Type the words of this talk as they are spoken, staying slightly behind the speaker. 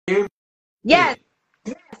Yes,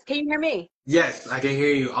 Me. yes. Can you hear me? Yes, I can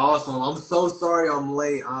hear you. Awesome. I'm so sorry I'm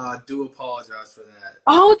late. I do apologize for that.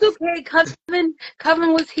 Oh, it's okay.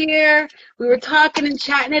 Coven was here. We were talking and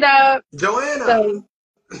chatting it up. Joanna, So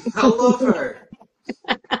I love her.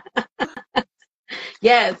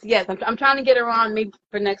 yes, yes. I'm trying to get her on maybe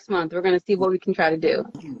for next month. We're gonna see what we can try to do.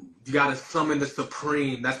 You gotta summon the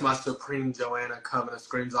Supreme. That's my Supreme Joanna coming and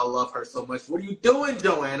screams. I love her so much. What are you doing,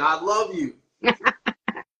 Joanna? I love you.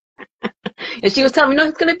 And she was telling me, no,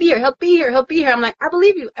 he's gonna be here. He'll be here. He'll be here. I'm like, I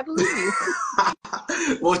believe you. I believe you.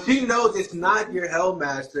 Well, she knows it's not your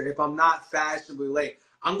Hellmaster if I'm not fashionably late.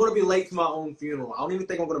 I'm gonna be late to my own funeral. I don't even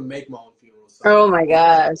think I'm gonna make my own funeral. So. Oh my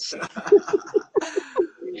gosh.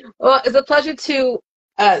 Well, it's a pleasure to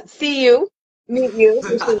see you, meet you.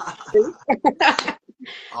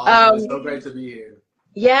 Awesome. It's um, so great to be here.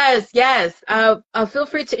 yes, yes. Feel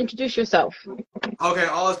free to introduce yourself. Okay,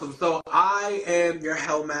 awesome. So I am your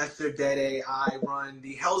Hellmaster Dede. I run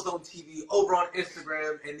the Hellzone TV over on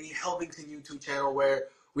Instagram and the Helvington YouTube channel where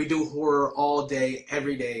we do horror all day,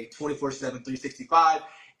 every day, 24/7, 365.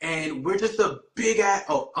 And we're just a big ass.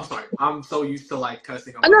 Oh, I'm sorry. I'm so used to like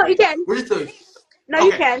cussing on Oh my no, you radio. can. We're just a No, you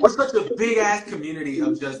okay. can. We're such a big ass community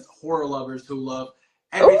of just horror lovers who love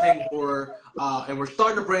Ooh, everything horror. And we're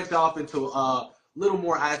starting to branch off into little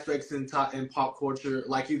more aspects in pop culture,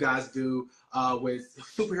 like you guys do with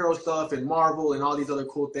superhero stuff and Marvel and all these other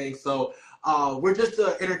cool things. So we're just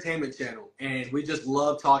an entertainment channel, and we just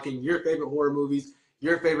love talking your favorite horror movies,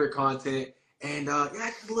 your favorite content, and yeah,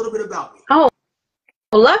 just a little bit about me. oh,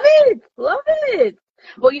 love it, love it.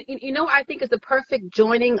 Well, you know, I think it's the perfect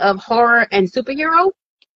joining of horror and superhero.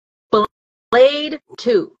 Blade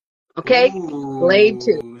 2. Okay, Blade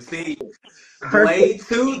 2. Ooh, see, Perfect.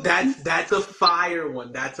 Blade 2, that's a fire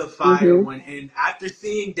one. That's a fire Hmm. one. And after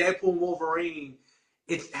seeing Deadpool and Wolverine,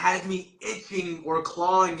 it's had me itching or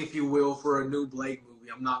clawing, if you will, for a new Blade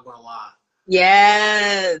movie. I'm not gonna lie.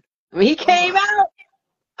 Yes. When he came Oh,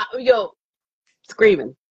 out, yo,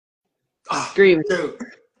 screaming, oh, screaming. dude.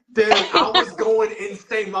 Dude, I was going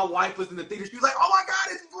insane. My wife was in the theater. She was like, "Oh my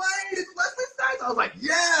God, it's Blade! It's Wesley Snipes!" I was like,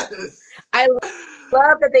 "Yes!" I I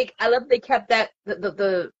love that they kept that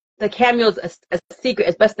the cameos a secret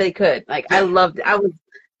as best they could. Like I Yeah, loved it. I was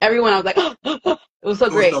everyone. I was like, it was so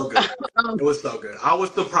it was great. so good. It was so good. I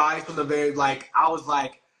was surprised from the very I was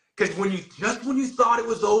like, because when you thought it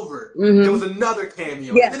was over, there Hmm. was another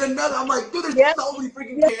cameo, and Yeah. then another. I'm like, dude, there's Yeah. so many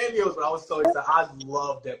freaking Yeah. cameos. But I was so excited. I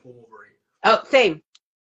love Deadpool Wolverine. Oh, same,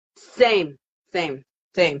 same, same,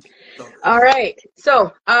 same. So good. All right.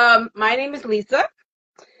 So, my name is Lisa,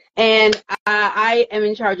 and I am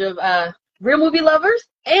in charge of Real Movie Lovers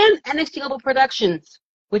and NXG Global Productions,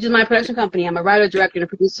 which is my production company. I'm a writer, director, and a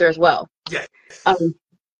producer as well. Yes. Um,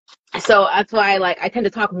 so that's why I tend to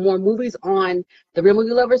talk more movies on the Real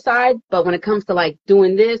Movie Lover side, but when it comes to like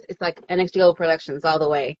doing this, it's like NXG Global Productions all the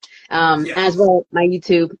way. As Yes. well, my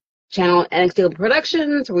YouTube channel NXG Global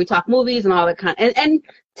Productions, where we talk movies and all that and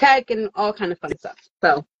tech and all kind of fun stuff.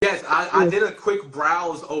 So Yes, I did a quick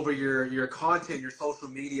browse over your content, your social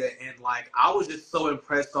media, and I was just so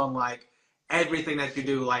impressed on everything that you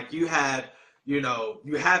do. Like you have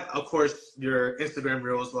of course your Instagram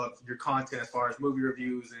reels of your content as far as movie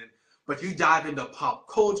reviews but you dive into pop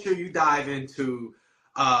culture, you dive into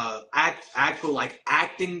actual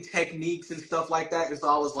acting techniques and stuff like that. And so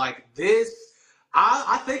I was like,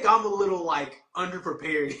 I think I'm a little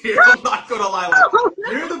underprepared here. I'm not gonna lie,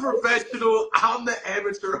 you're the professional. I'm the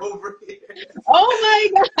amateur over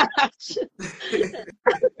oh my gosh. here.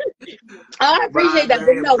 I But appreciate I'm that. But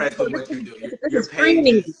very no, impressed so with what you do. this Your is free and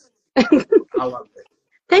page easy. is, I love it.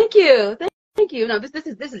 Thank you. Thank you. No, this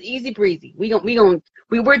is easy breezy.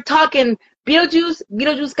 We're talking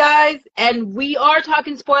Beetlejuice guys, and we are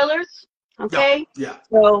talking spoilers. Yeah, Okay? yeah.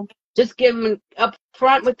 So just give them up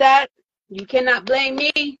front with that. You cannot blame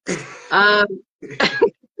me. Um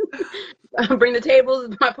bring the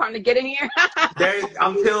tables, my partner get in here.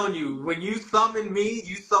 I'm telling you, when you summoned me,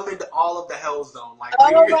 you summoned all of the Hell Zone. Oh my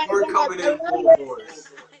We're gosh, coming I in love full it.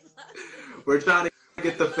 force. We're trying to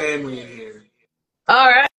get the family in here. All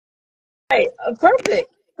right. Perfect.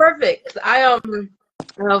 Perfect. I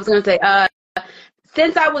was gonna say,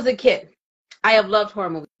 since I was a kid, I have loved horror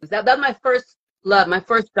movies. That's my first love, my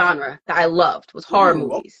first genre that I loved was horror Ooh,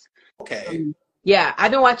 movies. okay. Um, yeah,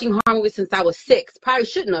 I've been watching horror movies since I was 6. Probably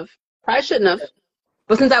shouldn't have,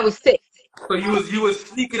 but since I was 6. So you was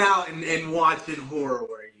sneaking out and watching horror,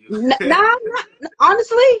 were you? Nah,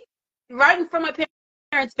 honestly, right in front of my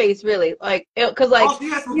parents' face, really, cause Oh, so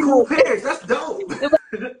you had some you cool know, parents. That's dope. it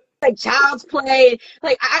was like Child's Play.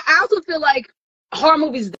 Like I also feel like horror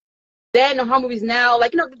movies then the horror movies now,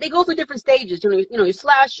 like, they go through different stages. Your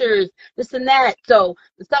slashers, this and that. So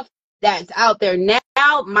the stuff that's out there now,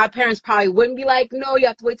 my parents probably wouldn't be like, no, you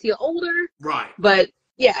have to wait till you're older. Right. But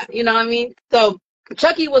yeah, you know what I mean? So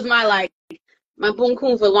Chucky was my boom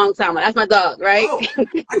coon for a long time. Like, that's my dog, right? Oh,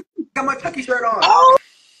 I got my Chucky shirt on. Oh,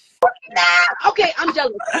 nah. Okay, I'm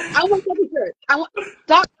jealous. I want Chucky shirt. I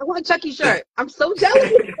want a Chucky shirt. I'm so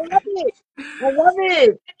jealous. I love it. I love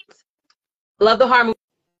it. Love the horror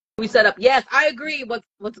movie setup. Yes, I agree.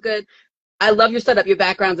 What's good? I love your setup. Your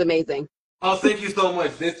background's amazing. Oh, thank you so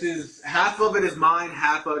much. This is half of it is mine,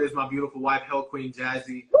 half of it is my beautiful wife, Hell Queen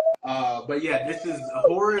Jazzy. But yeah, this is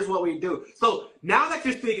horror is what we do. So now that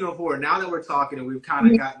you're speaking of horror, now that we're talking and we've kind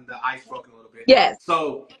of gotten the ice broken a little bit. Yes.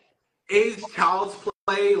 So is Child's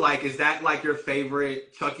Play, is that like your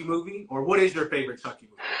favorite Chucky movie? Or what is your favorite Chucky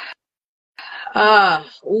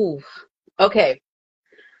movie? Okay.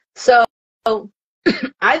 So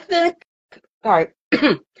I think, sorry,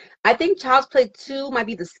 I think Child's Play 2 might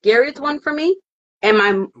be the scariest one for me.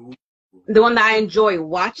 And the one that I enjoy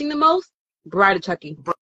watching the most, Bride of Chucky.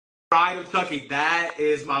 Bride of Chucky, that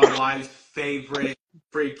is my wife's favorite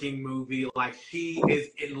freaking movie. Like, she is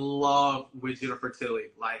in love with Jennifer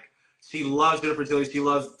Tilly. Like, she loves Jennifer Tilly. She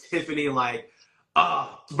loves Tiffany. Like,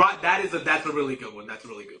 that's a really good one. That's a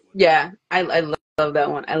really good one. Yeah, I love that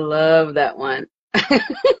one. I love that one.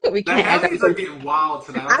 We can't. The heavies are getting wild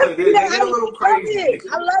tonight. They get a little crazy.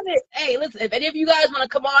 I love it. Hey, listen, if any of you guys want to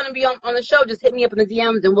come on and be on the show, just hit me up in the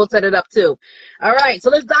DMs and we'll set it up too. All right, so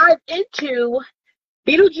let's dive into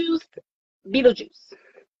Beetlejuice.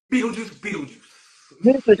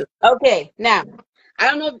 Okay, now I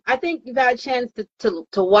don't know. I think you've had a chance to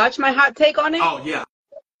watch my hot take on it. Oh yeah,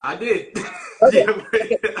 I did. Okay.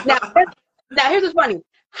 Okay. Now here's what's funny.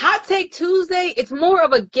 Hot Take Tuesday, it's more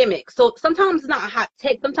of a gimmick. So sometimes it's not a hot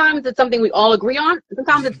take. Sometimes it's something we all agree on.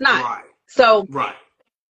 Sometimes it's not. Right. So right.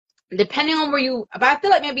 Depending on but I feel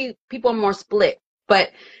like maybe people are more split.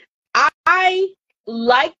 But I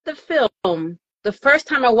liked the film. The first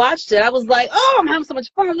time I watched it, I was like, oh, I'm having so much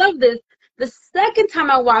fun. I love this. The second time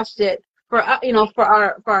I watched it for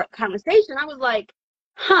our conversation, I was like,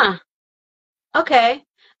 huh, okay.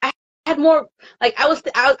 I had more, like, I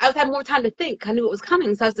had more time to think. I knew it was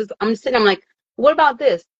coming. So I'm sitting, I'm like, what about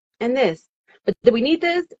this and this? But did we need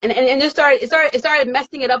this? And it started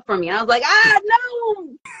messing it up for me. And I was like,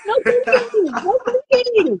 no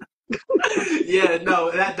thinking. Yeah, no,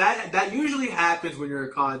 that usually happens when you're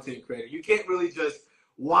a content creator. You can't really just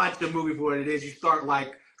watch the movie for what it is. You start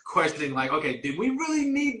questioning, okay, did we really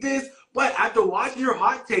need this? But after watching your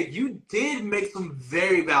hot take, you did make some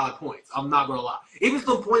very valid points. I'm not gonna lie. Even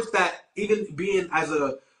some points that, even being as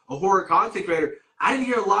a horror content creator, I didn't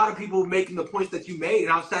hear a lot of people making the points that you made.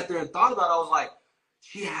 And I sat there and thought about it. I was like,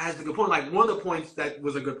 she has a good point. Like, one of the points that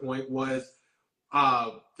was a good point was,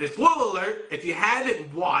 spoiler alert, if you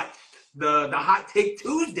haven't watched the Hot Take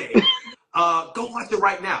Tuesday, go watch it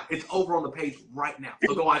right now. It's over on the page right now.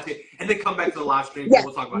 So go watch it and then come back to the live stream. Yes,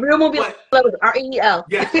 we'll talk about Real Movie Lovers, REL.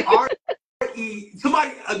 Yes, R-E.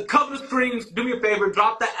 Somebody, a couple of screens, do me a favor,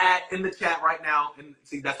 drop the @ in the chat right now. And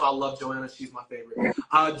see, that's why I love Joanna. She's my favorite.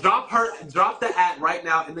 Drop the @ right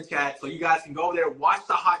now in the chat so you guys can go over there, watch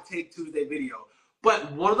the Hot Take Tuesday video.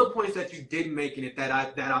 But one of the points that you did make in it that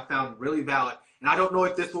I found really valid, and I don't know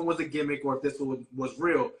if this one was a gimmick or if this one was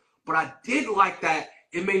real, but I did like that.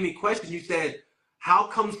 It made me question. You said, how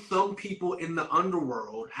come some people in the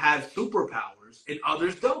underworld have superpowers and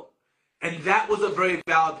others don't? And that was a very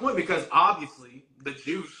valid point, because obviously the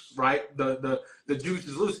juice, right? The juice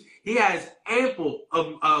is loose. He has ample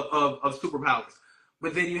of superpowers.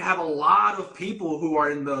 But then you have a lot of people who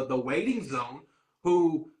are in the waiting zone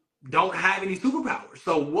who don't have any superpowers.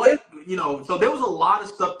 So so there was a lot of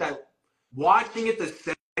stuff that, watching it the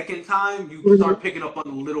second time, you start picking up on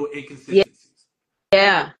the little inconsistencies.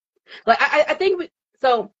 Yeah. Like, I think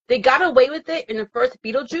so they got away with it in the first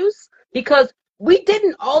Beetlejuice because we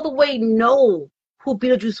didn't all the way know who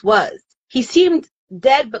Beetlejuice was. He seemed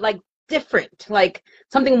dead, but different, like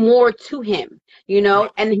something more to him, Right.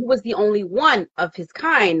 and he was the only one of his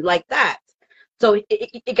kind like that. So we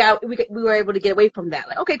were able to get away from that.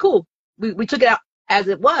 Like, okay, cool. We took it out as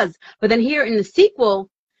it was. But then here in the sequel,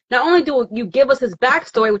 not only do you give us his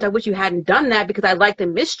backstory, which I wish you hadn't done that because I like the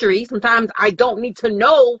mystery. Sometimes I don't need to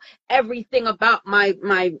know everything about my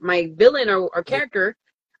villain or character.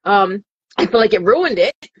 I feel like it ruined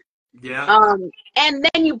it. Yeah. And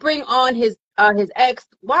then you bring on his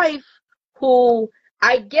ex-wife, who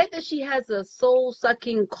I get that she has a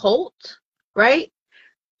soul-sucking cult, right?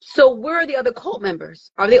 So where are the other cult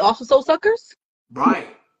members? Are they also soul suckers? Right.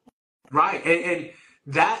 And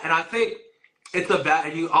I think it's a bad,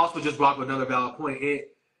 and you also just brought up another valid point.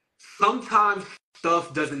 It sometimes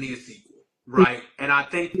stuff doesn't need a sequel, right? And I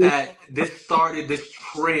think that this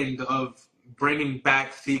trend of bringing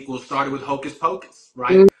back sequels started with Hocus Pocus,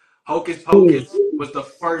 right? Hocus Pocus was the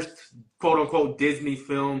first quote unquote Disney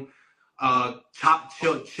film,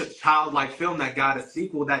 childlike film that got a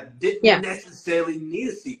sequel that didn't Yeah. necessarily need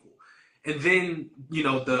a sequel. And then, you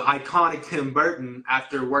know, the iconic Tim Burton,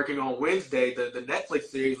 after working on Wednesday, the Netflix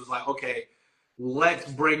series was like, okay, let's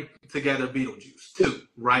bring together Beetlejuice too,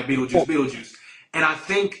 right? Beetlejuice. And I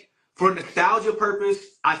think for nostalgia purpose,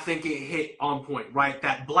 I think it hit on point, right?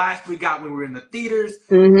 That blast we got when we were in the theaters,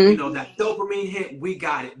 you know, that dopamine hit, we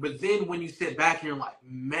got it. But then when you sit back and you're like,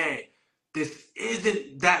 man, this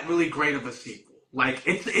isn't that really great of a sequel. Like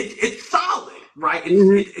it's solid, right?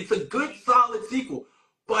 It's a good solid sequel,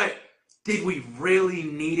 but did we really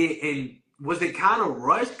need it? And was it kind of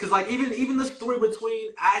rushed? Because like even the story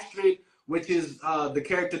between Astrid, which is the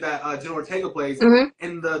character that Jenna Ortega plays,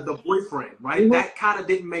 and the boyfriend, right? That kind of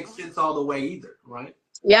didn't make sense all the way either, right?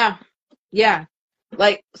 Yeah. Yeah.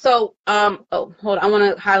 Like, so, oh, hold on. I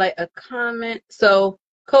want to highlight a comment. So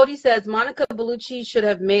Cody says Monica Bellucci would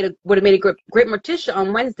have made a great Morticia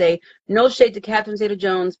on Wednesday. No shade to Catherine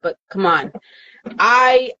Zeta-Jones, but come on.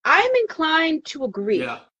 I'm inclined to agree.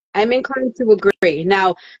 Yeah. I'm inclined to agree.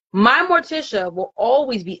 Now, my Morticia will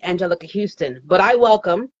always be Angelica Houston, but I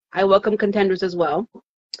welcome contenders as well.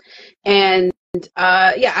 And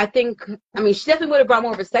yeah, I think, I mean, she definitely would have brought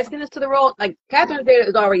more of a sexiness to the role. Like, Catherine Zeta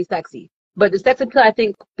is already sexy, but the sex appeal, I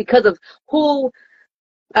think, because of who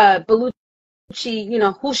Bellucci, you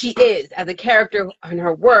know, who she is as a character and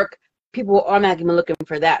her work, people were automatically looking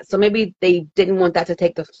for that. So maybe they didn't want that to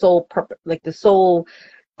take the sole purpose, like the sole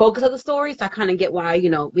focus of the story. So I kind of get why, you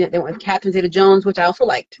know, they went with Catherine Zeta-Jones, which I also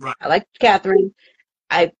liked. Right. I liked Catherine.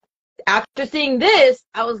 After seeing this,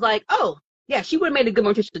 I was like, oh, yeah, she would have made a good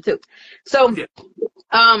Morticia too. So,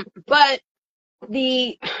 but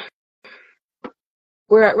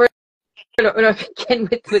we're again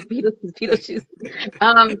with Beetlejuice.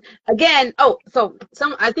 Again,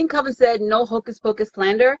 I think Coven said no Hocus Pocus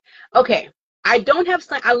slander. Okay, I don't have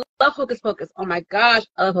slander. I love Hocus Pocus. Oh my gosh,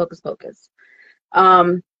 I love Hocus Pocus.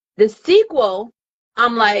 The sequel,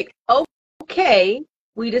 I'm like, okay,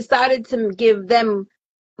 we decided to give them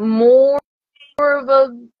more of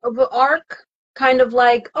an arc, kind of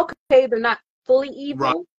like, okay, they're not fully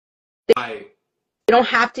evil. Right. They don't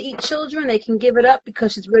have to eat children. They can give it up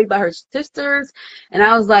because she's raised by her sisters. And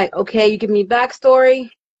I was like, okay, you give me backstory.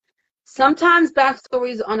 Sometimes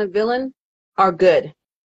backstories on a villain are good,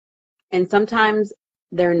 and sometimes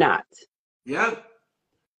they're not. Yeah.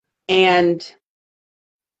 And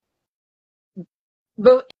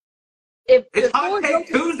but if it's Hot Take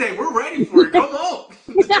Tuesday, we're ready for it. Come on.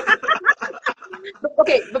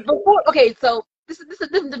 Okay, so this is a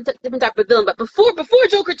different type of villain. But before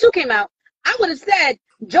Joker 2 came out, I would have said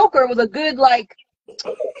Joker was a good like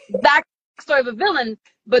backstory of a villain.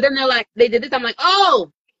 But then they did this. I'm like,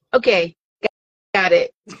 oh, okay, got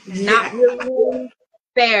it. Not really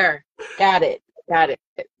fair. Got it.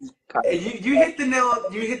 You hit the nail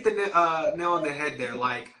on the head there.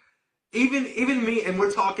 Like even me, and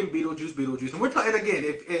we're talking Beetlejuice, and we're talking again.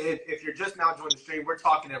 If you're just now joining the stream, we're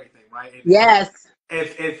talking everything, right? And yes.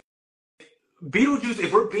 If Beetlejuice,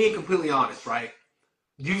 if we're being completely honest, right?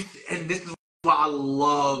 And this is why I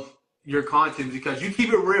love your content, because you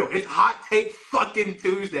keep it real. It's Hot Take fucking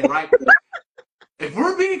Tuesday, right? If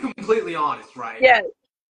we're being completely honest, right? Yes.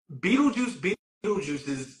 Beetlejuice's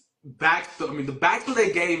backstory. I mean, the backstory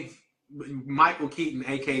they gave Michael Keaton,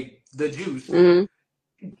 aka the Juice, didn't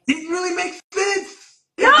really make sense.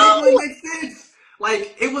 It didn't really make sense.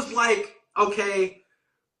 Like, it was like, okay,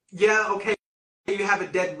 yeah, okay, you have a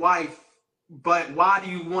dead wife, but why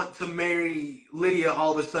do you want to marry Lydia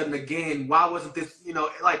all of a sudden again? Why wasn't this, you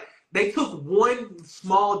know, like, they took one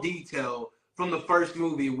small detail from the first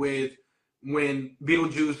movie with when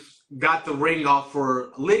Beetlejuice got the ring off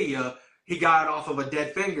for Lydia, he got it off of a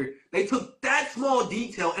dead finger. They took that small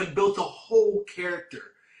detail and built a whole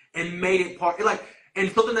character and made it part, like, and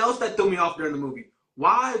something else that threw me off during the movie.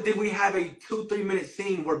 Why did we have a 2-3 minute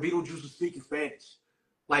scene where Beetlejuice was speaking Spanish?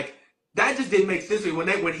 Like, that just didn't make sense to me.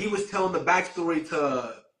 When he was telling the backstory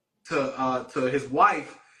to his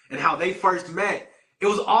wife and how they first met, it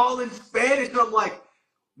was all in Spanish, and I'm like,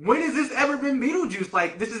 when has this ever been Beetlejuice?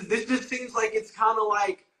 Like, this just seems like it's kind of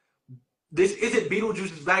like, this isn't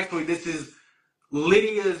Beetlejuice's backstory. This is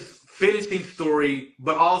Lydia's finishing story,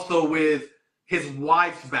 but also with his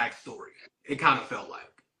wife's backstory. It kind of felt like.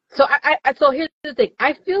 So so here's the thing.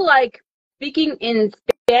 I feel like speaking in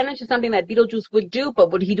Spanish is something that Beetlejuice would do, but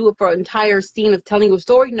would he do it for an entire scene of telling a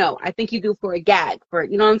story? No, I think he'd do it for a gag, for,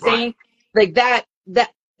 you know what I'm Right. saying? Like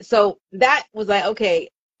so that was like, okay.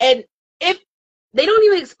 And if they don't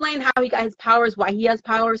even explain how he got his powers, why he has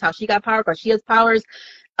powers, how she got powers, or she has powers.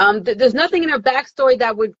 There's nothing in her backstory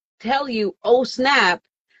that would tell you, oh snap,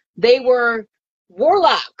 they were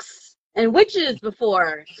warlocks and witches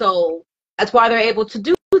before, so that's why they're able to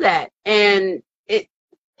do that. And it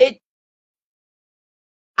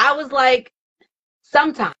I was like,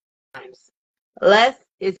 sometimes less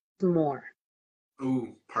is more.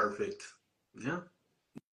 Ooh, perfect. Yeah.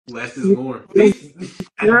 Less is You more.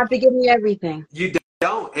 don't have to give me everything. You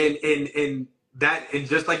don't. And that, and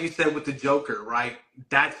just like you said with the Joker, right?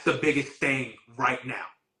 That's the biggest thing right now.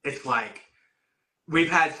 It's like we've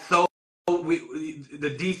had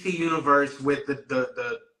the DC universe with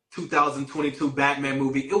the 2022 Batman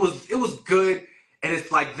movie. It was good, and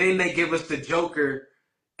it's like then they give us the Joker,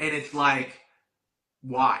 and it's like,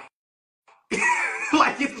 why?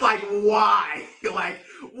 Like, it's like, why? Like,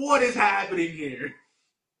 what is happening here?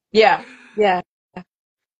 Yeah, yeah.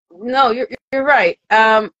 No, you're right.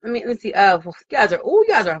 I mean, let's see. You guys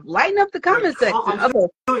are lighting up the comment section. I'm Okay.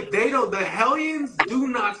 telling you, they don't. The Hellions do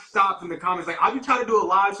not stop in the comments. Like, I'll be trying to do a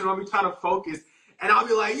live stream, I'll be trying to focus, and I'll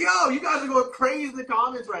be like, "Yo, you guys are going crazy in the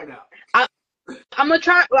comments right now." I'm gonna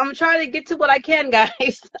try. I'm gonna try to get to what I can,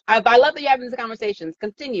 guys. I love that you're having these conversations.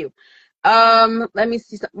 Continue. Let me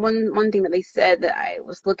see one thing that they said that I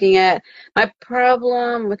was looking at. My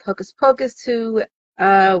problem with Hocus Pocus 2.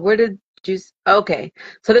 Where did juice? Okay,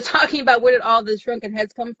 so they're talking about where did all the shrunken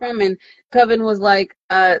heads come from, and Coven was like,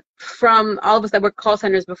 from all of us that worked call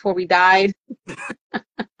centers before we died.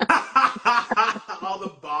 All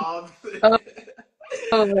the bobs. Oh,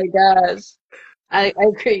 oh my gosh, I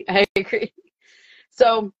agree. I agree.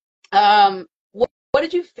 So, what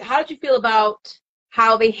did you? How did you feel about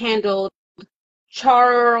how they handled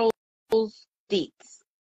Charles Dietz?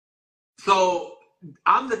 So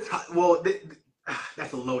I'm the well.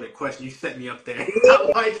 That's a loaded question. You set me up there. I Yeah,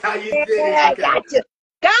 like how you did it. Okay. gotcha.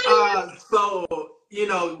 Got it. So you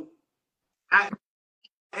know, I,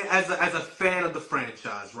 as a fan of the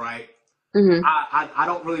franchise, right? Mm-hmm. I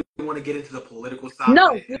don't really want to get into the political side of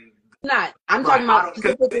No, it, and not. I'm right, talking I about don't,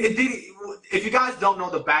 because specifically. it did. If you guys don't know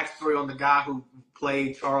the backstory on the guy who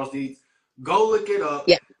played Charles Dietz, go look it up.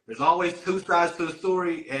 Yeah. There's always two sides to the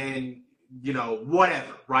story, and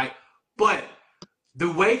whatever, right? But the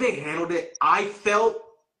way they handled it, I felt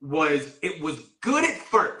it was good at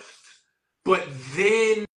first, but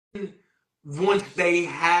then once they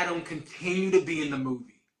had him continue to be in the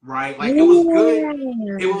movie, right? Like, it was good.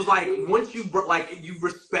 It Yeah. was like once you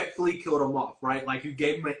respectfully killed him off, right? Like, you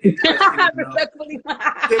gave him an interesting enough. Respectfully.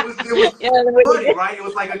 It was Yeah, funny, right? It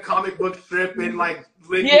was like a comic book strip, and like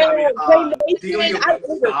yeah, Delia claymation.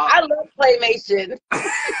 wouldn't stop. I love claymation.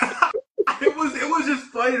 It was just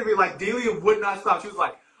funny to me. Like, Delia would not stop. She was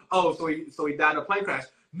like, "Oh, so he died in a plane crash?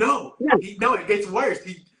 No, Yeah. no, it gets worse.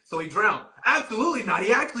 He drowned. Absolutely not.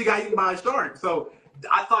 He actually got eaten by a shark." So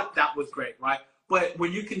I thought that was great, right? But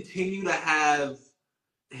when you continue to have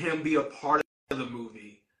him be a part of the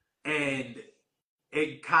movie and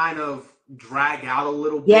it kind of drag out a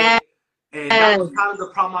little Yes. bit. And that was kind of the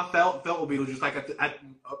problem I felt with Beetlejuice. Like,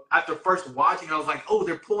 after first watching, I was like, oh,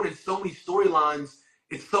 they're pulling in so many storylines.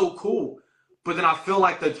 It's so cool. But then I feel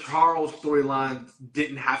like the Charles storyline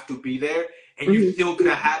didn't have to be there, and you Mm-hmm. still could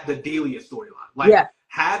have had the Delia storyline. Like, Yeah.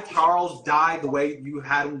 have Charles die the way you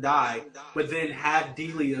had him die, but then have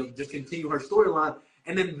Delia just continue her storyline,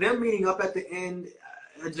 and then them meeting up at the end.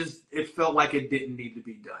 It felt like it didn't need to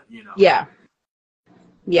be done. Yeah.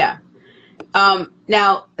 Yeah.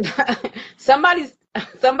 Now somebody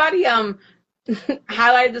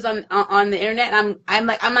highlighted this on the internet, and I'm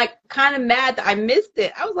like kind of mad that I missed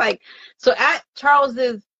it. I was like, so at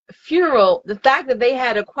Charles's funeral, the fact that they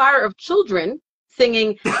had a choir of children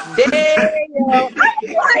singing Daniel, I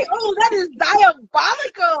was like, oh, that is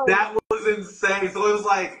diabolical. That was insane. So it was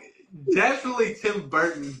like, definitely Tim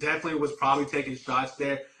Burton definitely was probably taking shots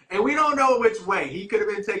there. And we don't know which way. He could have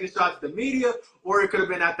been taking shots at the media, or it could have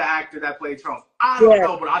been at the actor that played Charles. I don't Yeah.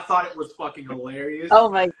 know, but I thought it was fucking hilarious. Oh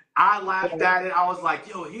my I laughed God. at it. I was like,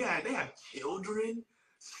 yo, yeah, they have children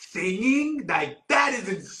singing? Like, that is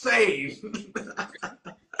insane.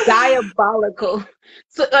 Diabolical.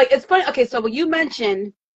 So like it's funny. Okay, so when you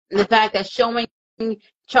mentioned the fact that showing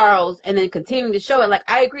Charles and then continuing to show it, like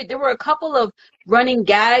I agree, there were a couple of running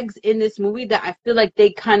gags in this movie that I feel like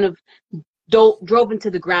they kind of drove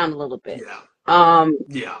into the ground a little bit. Yeah.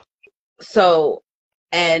 Yeah. So,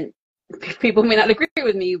 and people may not agree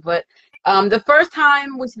with me, but the first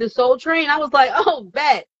time we see the Soul Train, I was like, oh,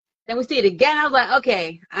 bet then we see it again. I was like,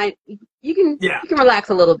 okay, you can Yeah. relax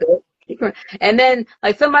a little bit. And then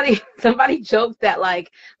like somebody joked that like,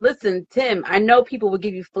 listen, Tim, I know people would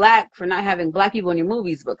give you flack for not having black people in your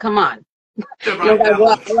movies, but come on, you don't Right, gotta that go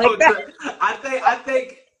was out like so that. true.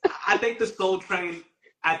 I think the Soul Train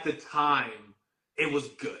at the time it was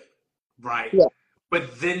good, right? Yeah,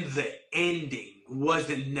 But then the ending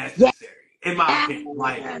wasn't yeah, necessary, in my opinion.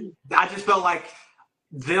 Like I just felt like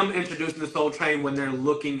them introducing the Soul Train when they're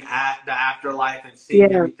looking at the afterlife and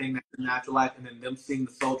seeing yeah, everything that's in the afterlife, and then them seeing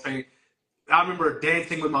the Soul Train. I remember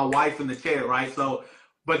dancing with my wife in the chair, right? So,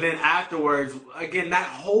 but then afterwards, again,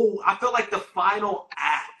 I felt like the final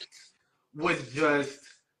act was just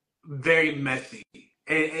very messy.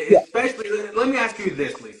 And yeah. especially, let me ask you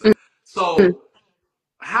this, Lisa. Mhm. So,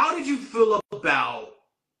 how did you feel about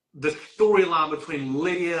the storyline between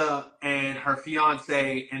Lydia and her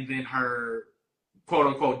fiance and then her quote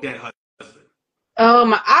unquote dead husband? Oh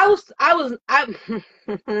my,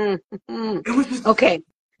 It was just, okay.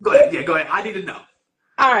 go ahead. Yeah, go ahead. I need to know.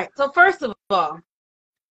 All right. So first of all,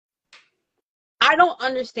 I don't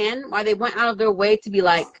understand why they went out of their way to be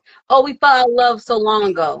like, "Oh, we fell out of love so long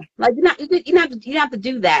ago." Like, you don't have to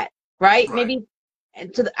do that, right? Right. Maybe. I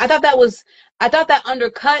thought that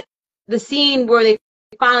undercut the scene where they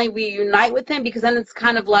finally reunite with him because then it's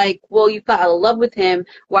kind of like, well, you fell out of love with him.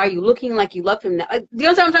 Why are you looking like you love him now? Like, do you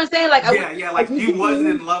know what I'm trying to say? Like, Yeah, yeah, like like you she wasn't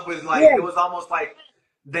see, in love with like yeah, it was almost like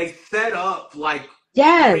they set up like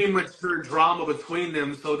yes, premature drama between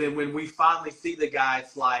them so then when we finally see the guy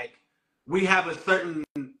it's like we have a certain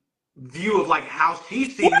view of like how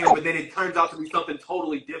she's seeing him, but then it turns out to be something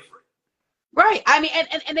totally different. right. I mean,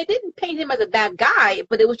 and they didn't paint him as a bad guy,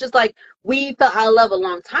 but it was just like we fell out of love a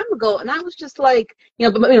long time ago, and I was just like,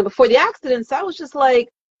 before the accident, so I was just like,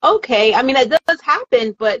 okay. I mean, that does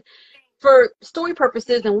happen, but for story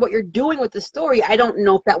purposes and what you're doing with the story, I don't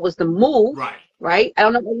know if that was the move, Right. right? I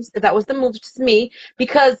don't know if that was the move, just me,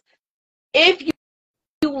 because if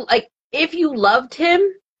if you loved him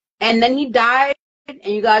and then he died and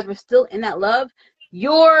you guys were still in that love,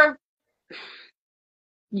 you're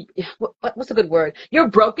what's a good word? Your Yeah.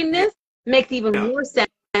 brokenness makes even Yeah. more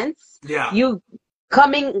sense. Yeah. You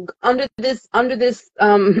coming under this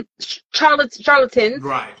charlatan,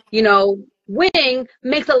 Right. wing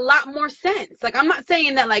makes a lot more sense. Like I'm not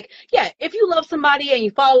saying that like, yeah, if you love somebody and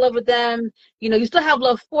you fall in love with them, you still have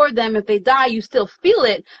love for them. If they die, you still feel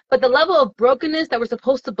it. But the level of brokenness that we're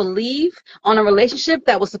supposed to believe on a relationship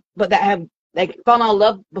that have like fallen out of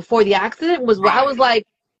love before the accident was where I was Right. like,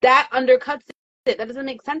 that undercuts it. That doesn't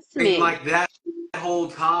make sense to And me. like that whole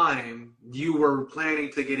time you were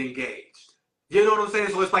planning to get engaged. You know what I'm saying?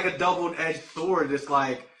 So it's like a double-edged sword. It's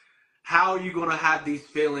like, how are you gonna have these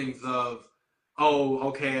feelings of, oh,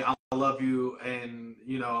 okay, I love you, and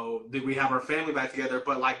did we have our family back together?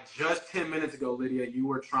 But like just 10 minutes ago, Lydia, you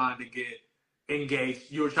were trying to get engaged.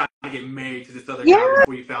 You were trying to get married to this other guy Yeah.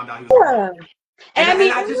 before you found out he was wrong. And I And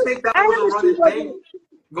mean, I just think that I was a know she running thing. wasn't,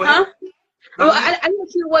 Go ahead. huh? No, Well, go ahead. I know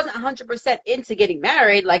she wasn't 100% into getting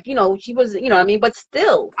married. Like, she was, what I mean? But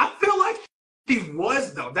still. I feel like she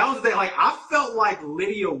was though. That was the thing. Like I felt like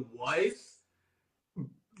Lydia was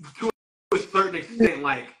to a certain extent.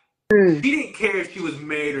 Like Mm. she didn't care if she was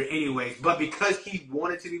married or anyways, but because he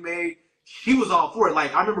wanted to be married, she was all for it.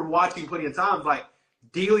 Like I remember watching plenty of times. Like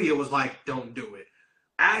Delia was like, "Don't do it."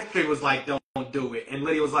 Astrid was like, "Don't do it," and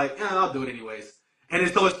Lydia was like, "I'll do it anyways." And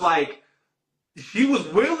so it's like she was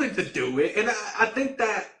willing to do it, and I think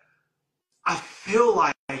that I feel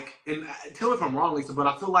like, and tell me if I'm wrong, Lisa, but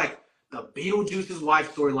I feel like the Beetlejuice's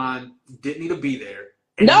wife storyline didn't need to be there,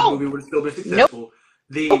 and the No. movie would have still been Nope. successful.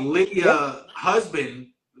 The Yep. Lydia husband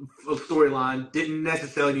storyline didn't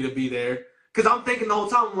necessarily need to be there because I'm thinking the whole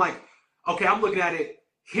time, I'm like, okay, I'm looking at it.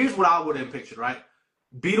 Here's what I would have pictured, right?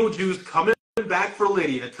 Beetlejuice coming back for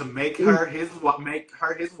Lydia to make her his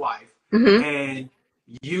wife, Mm-hmm. and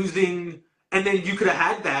using, and then you could have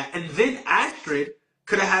had that, and then Astrid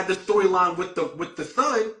could have had the storyline with the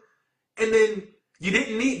son, and then you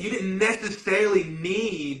didn't necessarily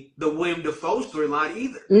need the William Dafoe storyline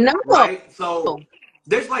either, No. right? So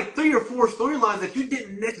there's like 3 or 4 storylines that you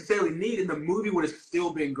didn't necessarily need, and the movie would have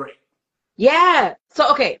still been great. Yeah.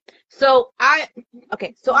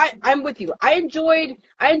 I'm with you. I enjoyed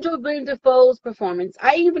William Dafoe's performance.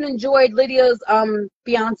 I even enjoyed Lydia's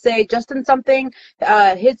fiance, Justin something,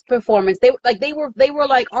 his performance. They were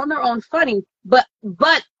like on their own funny, but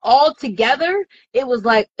all together it was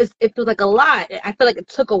like it was like a lot. I feel like it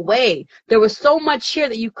took away. There was so much here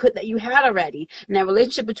that you had already. And that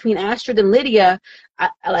relationship between Astrid and Lydia, I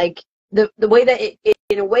like the way that it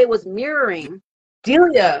in a way was mirroring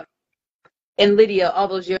Delia and Lydia all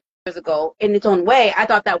those years ago in its own way. I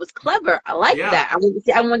thought that was clever. I like that. I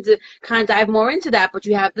wanted to kind of dive more into that, but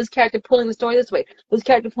you have this character pulling the story this way, this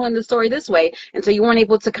character pulling the story this way, and so you weren't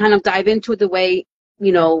able to kind of dive into it the way,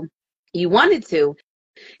 you know, you wanted to.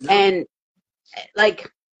 And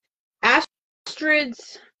like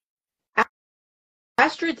Astrid's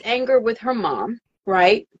Astrid's anger with her mom,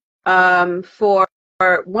 right? For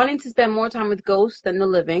wanting to spend more time with ghosts than the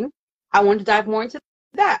living. I wanted to dive more into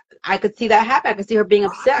that. I could see that happen. I could see her being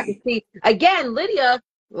upset. I could see, again, Lydia,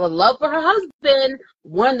 love for her husband,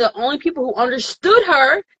 one of the only people who understood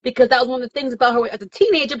her, because that was one of the things about her as a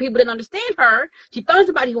teenager. People didn't understand her. She found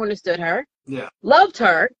somebody who understood her, loved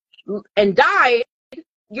her, and died.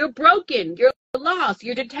 You're broken. You're lost.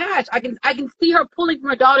 You're detached. I can see her pulling from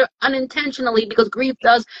her daughter unintentionally, because grief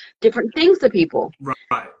does different things to people.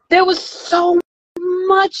 Right. There was so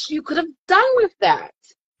much you could have done with that.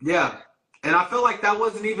 Yeah. And I feel like that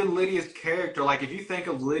wasn't even Lydia's character. Like, if you think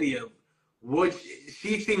of Lydia,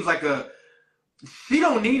 she seems like she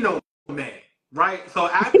don't need no man, right? So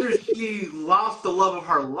after she lost the love of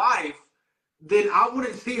her life, then I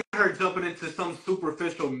wouldn't see her jumping into some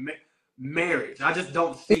superficial marriage. I just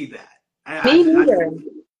don't see that. Me neither.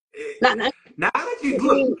 Now that you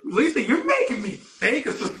look, Lisa, you're making me think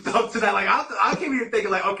of some stuff today. Like, I can't even think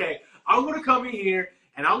of, like, okay, I'm gonna come in here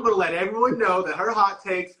and I'm gonna let everyone know that her hot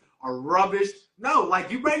takes are rubbish. No,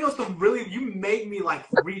 like, you bring us some you made me like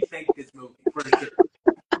rethink this movie for sure.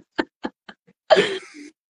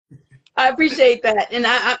 I appreciate that,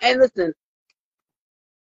 and listen.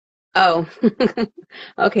 Oh,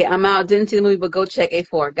 okay. I'm out. Didn't see the movie, but go check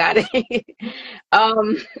A4. Got it.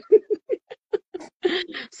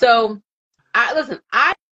 So, I'm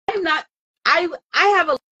not. I have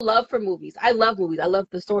a love for movies. I love movies. I love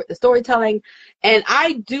the storytelling, and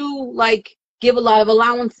I do like give a lot of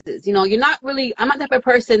allowances. You know, I'm not the type of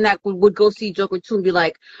person that would go see Joker 2 and be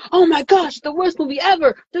like, oh my gosh, the worst movie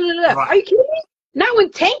ever. Right. Are you kidding me? Not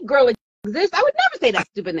when Tank Girl exists. I would never say that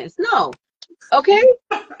stupidness. No. Okay?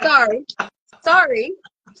 Sorry.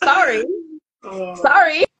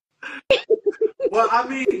 Well, I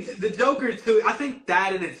mean, the Joker too, I think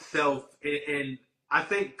that in itself, and I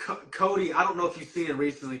think Cody, I don't know if you've seen it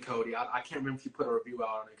recently, Cody. I can't remember if you put a review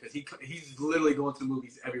out on it, because he's literally going to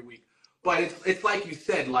movies every week. But it's like you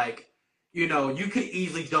said, like, you know, you could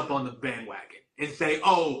easily jump on the bandwagon and say,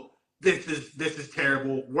 oh, this is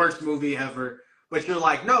terrible, worst movie ever. But you're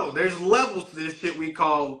like, no, there's levels to this shit we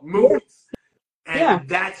call movies. And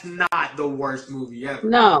that's not the worst movie ever.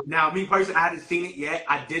 No. Now, me personally, I haven't seen it yet.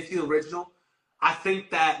 I did see the original. I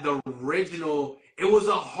think that the original, it was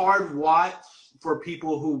a hard watch for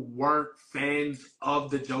people who weren't fans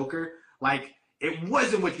of the Joker. Like, it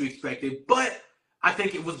wasn't what you expected, but I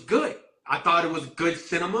think it was good. I thought it was good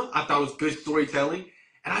cinema. I thought it was good storytelling.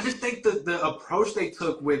 And I just think that the approach they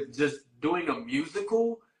took with just doing a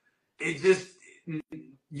musical,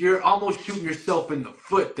 you're almost shooting yourself in the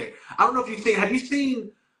foot there. I don't know if have you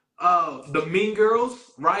seen the Mean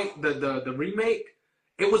Girls, right? The remake?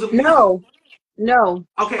 It was a musical. No.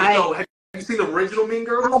 Okay, so have you seen the original Mean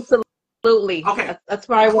Girls? Absolutely. Okay. That's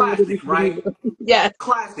why I wanted to right? Yes.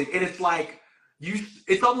 Classic. And it's like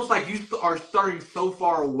it's almost like you are starting so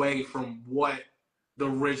far away from what the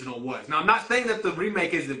original was. Now, I'm not saying that the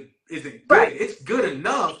remake isn't good. Right. It's good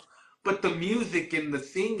enough, but the music and the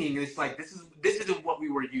singing, it's like this isn't what we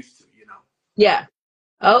were used to, you know. Yeah.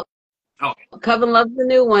 Oh. Coven loves the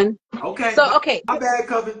new one. Okay. So okay. My bad,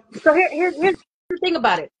 Coven. So here's the thing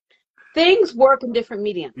about it. Things work in different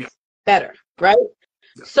mediums better, right?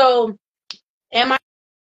 Yeah. So am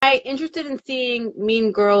I interested in seeing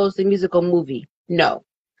Mean Girls, the musical movie? No.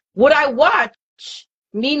 Would I watch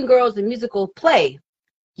Mean Girls, the musical play?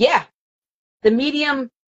 Yeah. The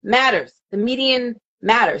medium matters. The median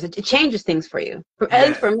matters. It changes things for you, at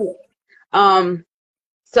least for me.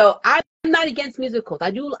 So I'm not against musicals.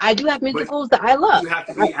 I do have musicals that I love. You have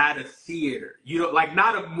to be at a theater. You don't like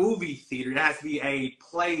not a movie theater. It has to be a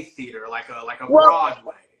play theater, like a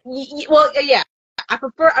Broadway. Well, yeah. I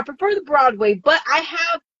prefer the Broadway, but I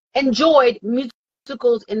have enjoyed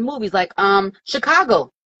musicals in movies like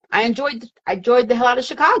Chicago. I enjoyed the hell out of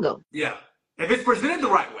Chicago. Yeah. If it's presented the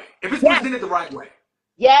right way.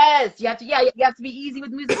 Yes, you have to be easy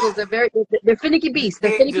with musicals. They're finicky beasts.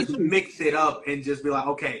 They're finicky beasts. Mix it up and just be like,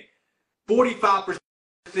 okay, 45%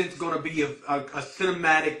 is going to be a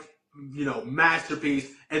cinematic, you know,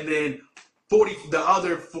 masterpiece, and then the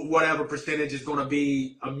other whatever percentage is going to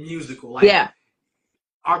be a musical. Like,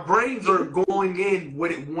 our brains are going in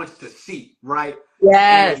what it wants to see, right?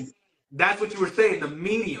 Yes. And that's what you were saying, the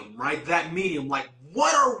medium, right? That medium, like,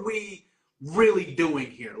 what are we really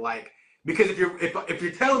doing here? Like, because if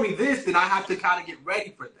you're telling me this, then I have to kind of get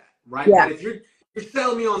ready for that. right? Yeah. But if you're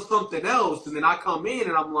selling me on something else, and then I come in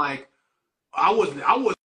and I'm like, I wasn't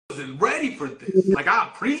ready for this. Like I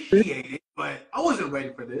appreciate it, but I wasn't ready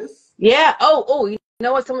for this. Yeah. Oh, you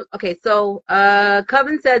know what? Someone. Okay, so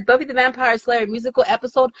Coven says Buffy the Vampire Slayer musical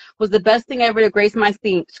episode was the best thing ever to grace my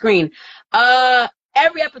screen.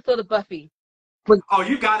 Every episode of Buffy was Oh,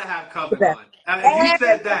 you gotta have the Coven best. on. If you Every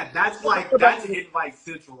said that, that's like episode of that's Buffy, Invite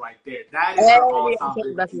Central right there. That is her every all-time episode of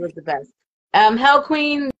favorite Buffy was TV. the best. Hell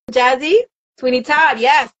Queen Jazzy, Sweeney Todd.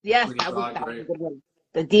 Yes, yes, Sweeney Todd, that was a great. good one.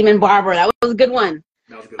 The Demon Barber, that was a good one.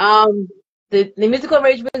 That was a good one. The musical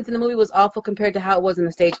arrangements in the movie was awful compared to how it was in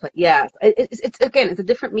the stage play. Yeah, it's again, it's a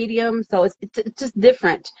different medium, so it's just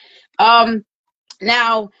different.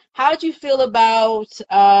 Now, how did you feel about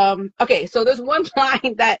okay, so there's one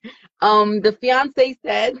line that the fiance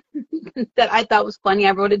said that I thought was funny.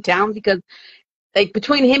 I wrote it down because like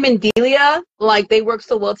between him and Delia, like they work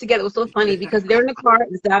so well together. It was so funny because they're in the car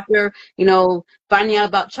just after, finding out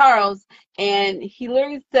about Charles, and he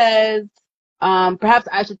literally says, perhaps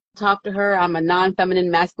I should talk to her. I'm a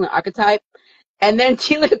non-feminine masculine archetype. And then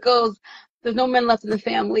Delia goes, there's no men left in the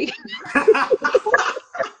family.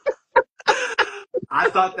 I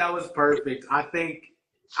thought that was perfect. I think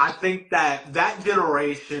that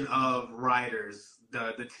generation of writers,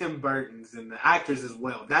 the Tim Burtons and the actors as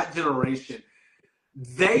well, that generation,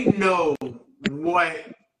 they know what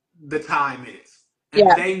the time is. And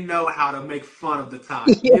Yeah. they know how to make fun of the time.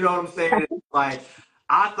 Yeah. You know what I'm saying? It's like,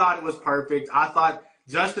 I thought it was perfect. I thought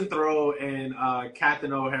Justin Theroux and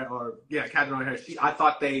Catherine O'Hara, I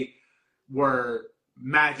thought they were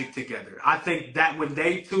magic together. I think that when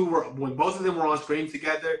both of them were on screen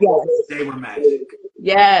together, Yes. they were magic.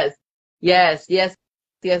 Yes. Yes. Yes.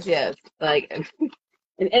 Yes. Yes. Like,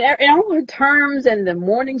 and all her terms and the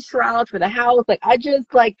mourning shroud for the house. Like, I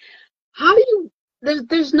just like, how do you?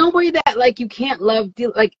 There's nobody that like you can't love.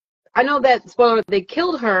 Like, I know that spoiler, they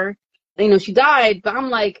killed her. She died. But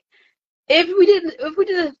I'm like, if we did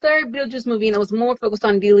a third Beetlejuice movie and it was more focused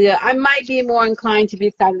on Delia, I might be more inclined to be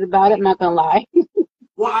excited about it. I'm not gonna lie.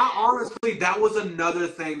 Well, honestly, that was another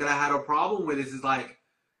thing that I had a problem with. Is like,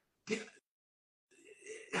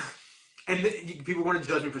 and people are going to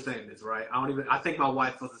judge me for saying this, right? I think my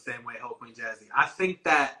wife feels the same way. Hope Queen Jazzy. I think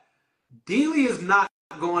that Delia is not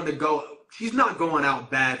going to go. She's not going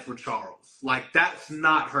out bad for Charles. Like that's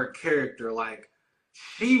not her character. Like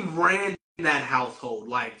she ran that household.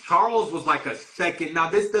 Like Charles was like a second. Now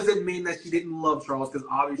this doesn't mean that she didn't love Charles because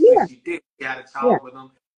obviously Yeah. she did. She had a Yeah. child with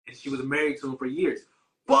him and she was married to him for years.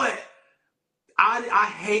 But I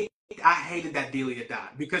hated that Delia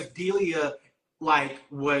died because Delia and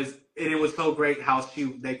it was so great how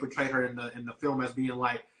they portrayed her in the film as being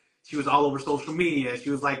like she was all over social media. She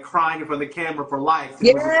was like crying in front of the camera for likes. And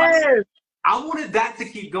it was just like, Yes. I wanted that to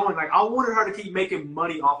keep going. Like I wanted her to keep making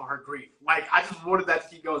money off of her grief. Like I just wanted that to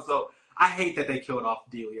keep going. So I hate that they killed off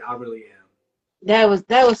Delia. I really am. That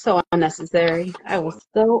was so unnecessary. That was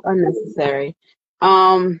so unnecessary.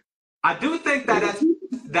 I do think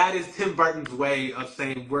that is Tim Burton's way of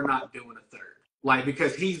saying we're not doing a third. Like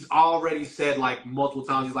because he's already said like multiple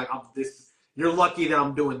times, he's like, you're lucky that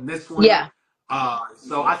I'm doing this one. Yeah.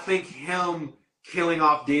 So I think him killing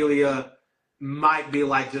off Delia might be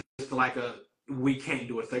like just like we can't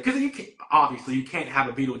do a third because obviously you can't have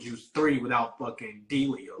a Beetlejuice 3 without fucking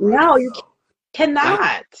Delia. Right? No, you cannot.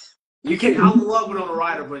 Like, you can't. I love Winona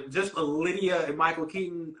Ryder, but just Lydia and Michael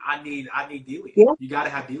Keaton, I need Delia. Yeah. You got to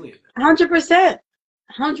have Delia. 100%.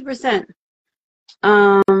 100%.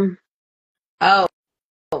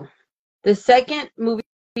 Oh, the second movie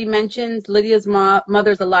mentions Lydia's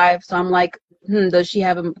mother's alive, so I'm like, does she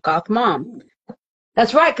have a goth mom?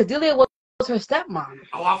 That's right, because Delia was her stepmom.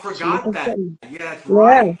 Oh, I forgot that. Yeah, that's Yeah.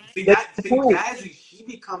 right. See, Jazzy, she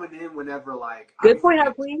be coming in whenever like. Good point,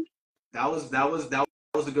 Hell Queen. That was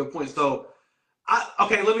a good point. So,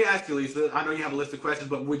 okay, let me ask you, Lisa. I know you have a list of questions,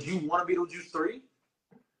 but would you want a Beetlejuice 3?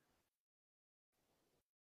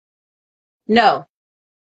 No,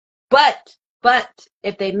 but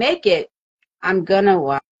if they make it, I'm gonna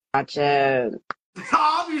watch it.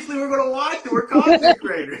 Obviously, we're gonna watch it. We're content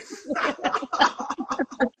creators.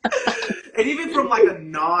 And even from like a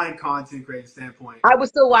non-content creator standpoint, I would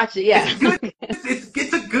still watch it. Yeah, it's good.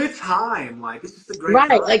 It's a good time. Like it's just a great right.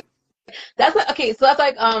 time. Like that's like, okay. So that's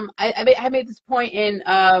like I made this point in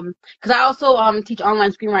because I also teach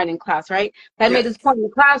online screenwriting class, right? I made this point in the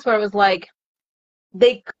class where it was like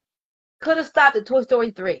they could have stopped at Toy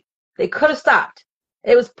Story 3. They could have stopped.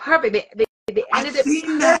 It was perfect. They ended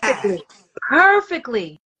it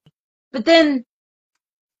perfectly. But then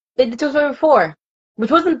they did Toy Story 4,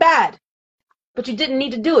 which wasn't bad, but you didn't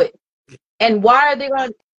need to do it. And why are they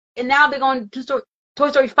going? And now they're going to Toy Story. Toy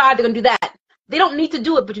Story 5, they're gonna do that. They don't need to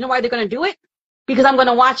do it, but you know why they're gonna do it? Because I'm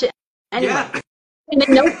gonna watch it anyway. Yeah. And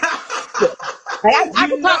they know it. Like I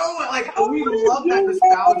You can talk know, like all we this love that game.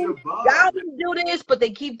 nostalgia bug. Y'all can do this, but they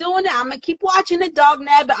keep doing it. I'm gonna keep watching it, dog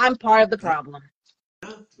nab, but I'm part of the problem.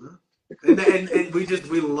 And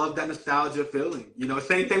we love that nostalgia feeling. You know,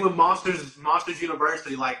 same thing with Monsters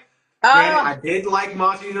University. Like, granted, I did like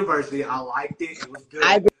Monsters University. I liked it. It was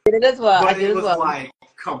I good. did it as well. But it was like,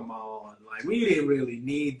 come on, like we didn't really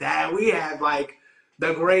need that. We had like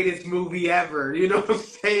the greatest movie ever. You know what I'm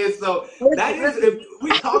saying? So that is, we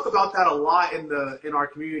talk about that a lot in our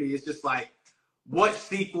community. It's just like what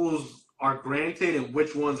sequels are granted and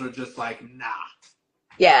which ones are just like nah.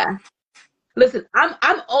 Yeah. Listen,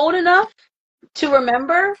 I'm old enough to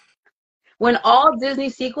remember when all Disney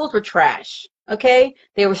sequels were trash. Okay,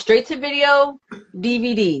 they were straight to video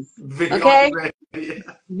DVDs. Okay,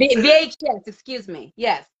 VHS. Excuse me.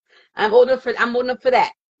 Yes, I'm old enough for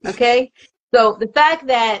that. Okay, so the fact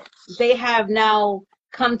that they have now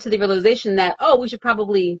come to the realization that we should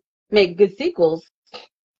probably make good sequels.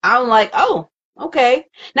 I'm like, oh, okay.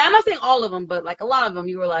 Now I'm not saying all of them, but like a lot of them,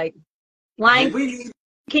 you were like, Lion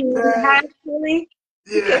King, actually.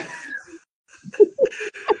 Yeah.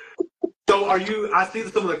 So are you? I see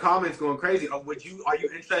some of the comments going crazy. Are you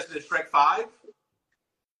interested in Shrek 5?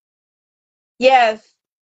 Yes,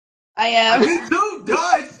 I am. Me too.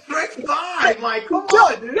 Duh, it's Shrek 5. Like, come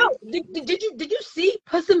on, dude. Yo, did you see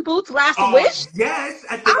Puss in Boots' Last Wish? Yes,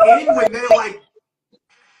 at the end when they're like,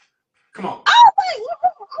 come on. Oh wait,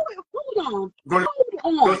 hold on.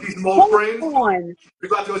 Go see some old friends. We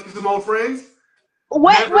got to go see some old friends.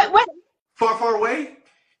 What? Far away.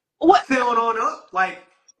 What? Sailing on up. Like,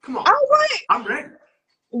 come on. All right. I'm ready.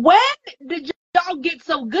 When did y'all get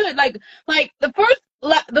so good? Like the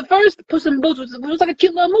first Puss in Boots was like a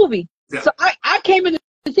cute little movie. Yeah. So I came in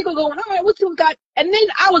the sequel going, all right, what's we got? And then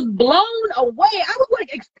I was blown away. I was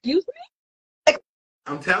like, excuse me? Like,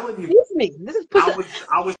 I'm telling you. Excuse me. This is Puss.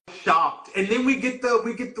 I was shocked. And then we get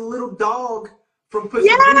the little dog from Puss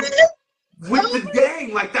in Boots with the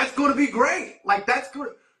gang. Like, that's gonna be great. Like, that's good.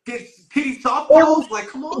 Get kitty softballs. Like,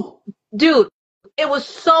 come on. Dude, it was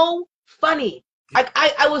so funny.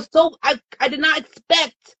 I was so I did not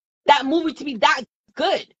expect that movie to be that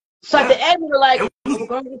good. So at the end we were like, we're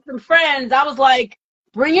going to get some friends. I was like,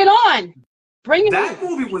 bring it on. Bring it on. That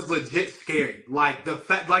movie was legit scary. Like the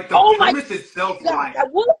premise itself, like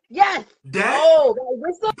yes.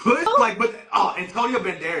 That Puss, like, but Antonio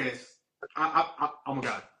Banderas. Oh my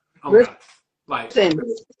god. Oh my god. Like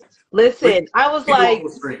listen, I was like,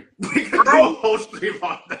 we could do a whole stream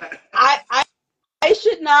on that. I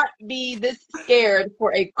should not be this scared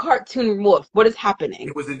for a cartoon wolf. What is happening?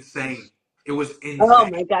 It was insane. It was insane. Oh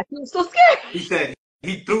my god, he was so scared. He said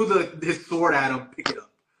he threw his sword at him, pick it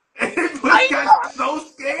up. And Puss got so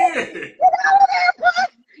scared. Get out of there,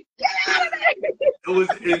 Puss! Get out of there! It was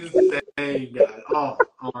insane, guys. Oh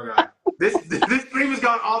my god. This stream has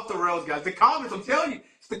gone off the rails, guys. The comments, I'm telling you,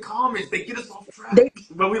 it's the comments. They get us off track.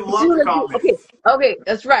 But we love the comments. Okay,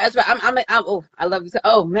 that's right. I love you.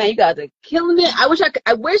 Oh man, you guys are killing it. I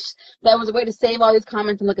wish there was a way to save all these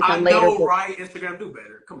comments and look at them later. I know, right? Instagram, do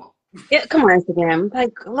better. Come on. Yeah, come on, Instagram.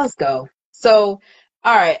 Like, let's go. So,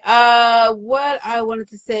 all right. What I wanted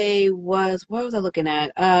to say was, what was I looking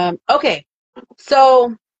at? Okay.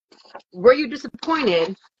 So, were you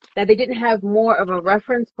disappointed that they didn't have more of a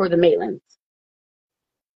reference for the Maitlands?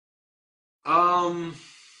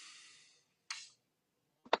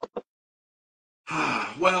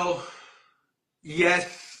 Well,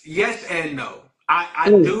 yes and no. I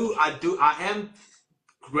am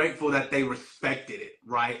grateful that they respected it,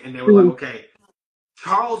 right? And they were like, okay,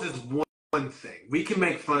 Charles is one thing. We can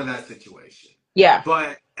make fun of that situation. Yeah.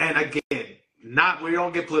 But, and again, we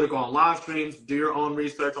don't get political on live streams. Do your own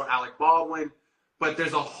research on Alec Baldwin. But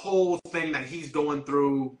there's a whole thing that he's going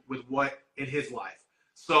through with what in his life.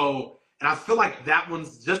 So, and I feel like that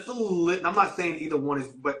one's just a little, I'm not saying either one is,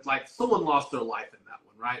 but like someone lost their life in that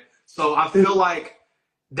one, right? So I feel like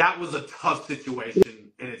that was a tough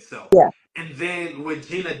situation in itself. Yeah. And then with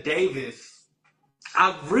Gina Davis,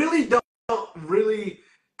 I really don't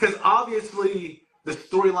because obviously the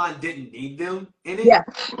storyline didn't need them in it. Yeah.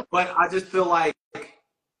 But I just feel like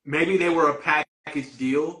maybe they were a package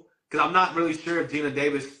deal. Because I'm not really sure if Gina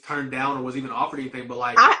Davis turned down or was even offered anything, but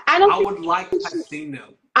like I would like to have seen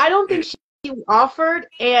them. I don't think she offered,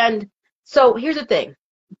 and so here's the thing.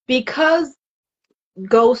 Because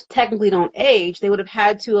ghosts technically don't age, they would have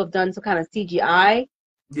had to have done some kind of CGI.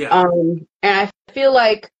 Yeah. And I feel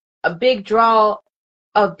like a big draw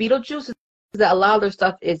of Beetlejuice is that a lot of their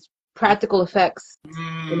stuff is practical effects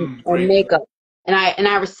and makeup. And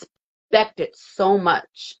I respect respect it so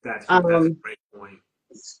much. That's a great point.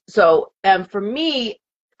 So for me,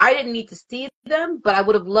 I didn't need to see them, but I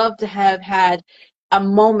would have loved to have had a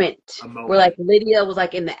moment where like Lydia was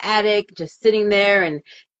like in the attic, just sitting there and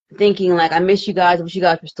thinking like, I miss you guys, I wish you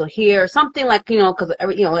guys were still here, or something like, because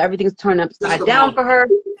everything's turned upside down for her.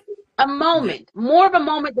 A moment, more of a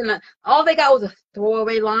moment than all they got was a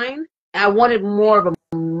throwaway line. I wanted more of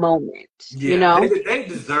a moment. They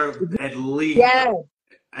deserved at least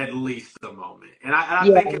a moment, and I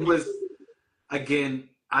think it was, again,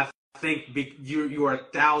 I think you are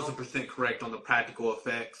 1,000% correct on the practical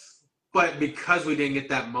effects, but because we didn't get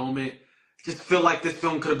that moment, just feel like this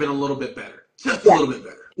film could have been a little bit better, just a little bit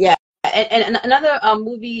better. Yeah. And another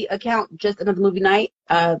movie account, just another movie night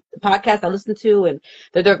podcast I listened to, and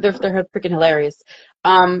they're freaking hilarious.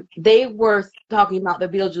 They were talking about the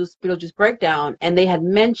Beetlejuice breakdown, and they had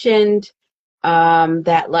mentioned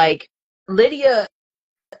that like Lydia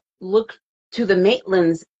looked to the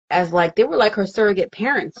Maitlands as like they were like her surrogate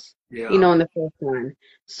parents, in the first one.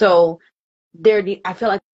 So I feel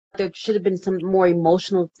like there should have been some more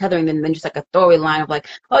emotional tethering than just like a throwaway line of like,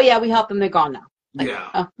 oh yeah, we helped them, they're gone now. Like,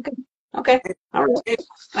 oh, okay. All right.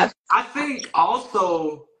 I think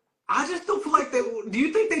also, I just don't feel like do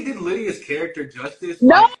you think they did Lydia's character justice?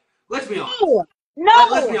 No. Like, let's be honest.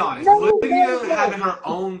 Let's be honest. Lydia having her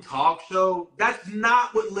own talk show, that's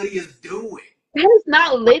not what Lydia's doing. That is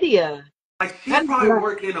not Lydia. Like, she's probably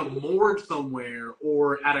working in a morgue somewhere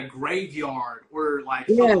or at a graveyard or like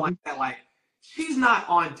something like that. Like, she's not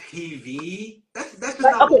on TV. That's just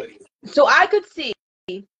not Lydia. So I could see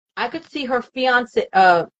her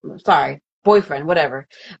boyfriend, whatever.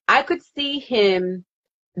 I could see him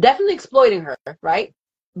definitely exploiting her, right?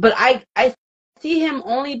 But I see him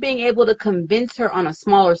only being able to convince her on a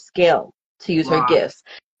smaller scale to use her gifts.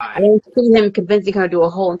 I don't see him convincing her to do a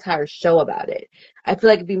whole entire show about it. I feel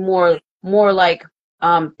like it'd be more like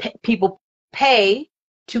people pay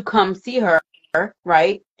to come see her,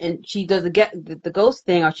 right? And she does the ghost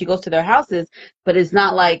thing, or she goes to their houses, but it's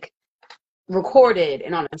not like recorded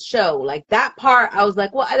and on a show. Like that part, I was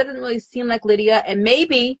like, well, it doesn't really seem like Lydia. And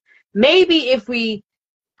maybe if we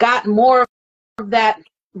got more of that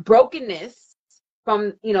brokenness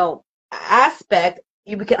from aspect,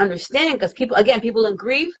 you can understand, because people in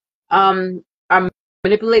grief are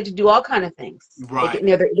manipulated to do all kind of things. Right.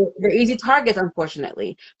 They're easy targets,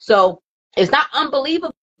 unfortunately. So it's not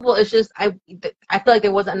unbelievable. It's just I feel like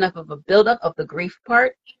there wasn't enough of a buildup of the grief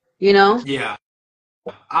part. Yeah,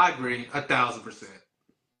 I agree 1,000%.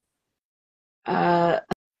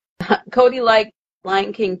 Cody liked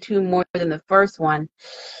Lion King 2 more than the first one.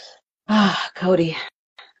 Cody,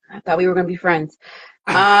 I thought we were gonna be friends.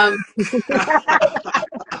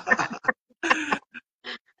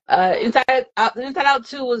 Inside Out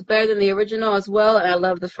 2 was better than the original as well, and I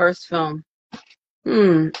love the first film.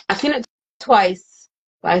 I've seen it twice,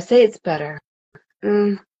 but I say it's better.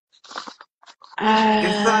 Inside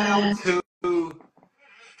Out 2,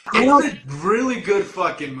 it's a really good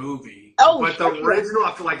fucking movie. But the original,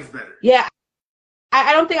 I feel like it's better. Yeah,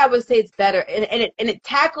 I don't think I would say it's better, and it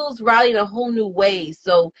tackles Riley in a whole new way.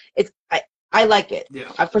 So I like it.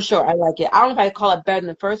 Yeah, for sure, I like it. I don't know if I'd call it better than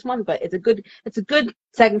the first one, but it's a good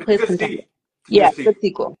second place contender. Yeah, good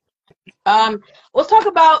sequel. Let's talk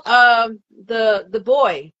about the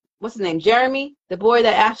boy. What's his name? Jeremy, the boy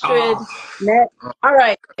that Astrid met. All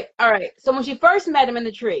right. So when she first met him in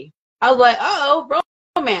the tree, I was like,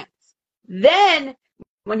 romance. Then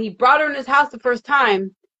when he brought her in his house the first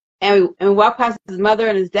time, and we walked past his mother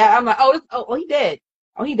and his dad, I'm like, he did.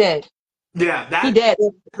 He did. Yeah, he did.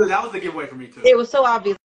 That was a giveaway for me too. It was so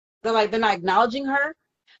obvious. They're not acknowledging her.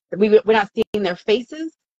 We're not seeing their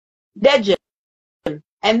faces. Dead Jim.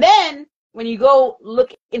 And then when you go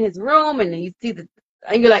look in his room and you see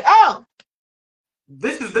and you're like, oh,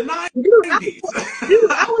 this is the 90s. Dude,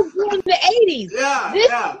 I was born in the 80s. Yeah.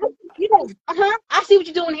 I see what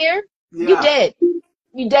you're doing here. Yeah.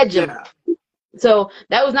 You dead, Jim. Yeah. So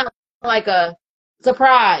that was not like a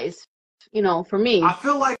surprise, for me. I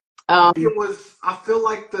feel like I feel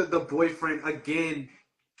like the boyfriend, again,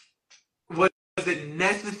 was it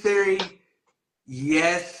necessary?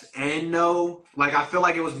 Yes and no. Like, I feel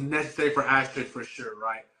like it was necessary for Astrid for sure,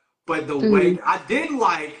 right? But the way I did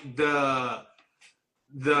like the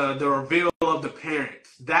reveal of the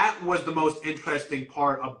parents. That was the most interesting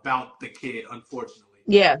part about the kid, unfortunately.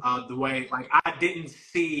 Yeah. The way, like, I didn't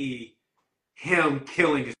see him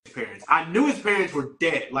killing his parents. I knew his parents were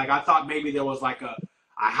dead. Like, I thought maybe there was like a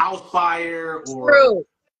house fire or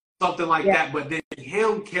something like that. But then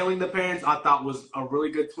him killing the parents, I thought was a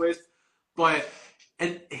really good twist.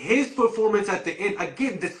 And his performance at the end,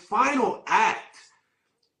 again, this final act,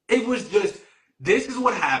 it was just, this is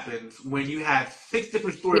what happens when you have 6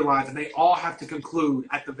 different storylines and they all have to conclude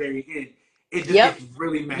at the very end. It just Yep. gets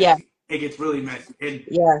really Yeah. messy. It gets really messy. And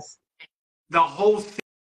Yes. the whole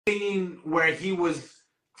scene where he was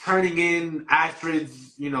turning in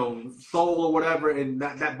Astrid's, soul or whatever, and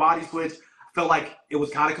that body switch, I felt like it was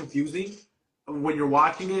kind of confusing when you're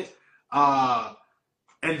watching it.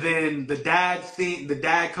 And then the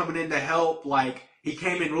dad coming in to help, like he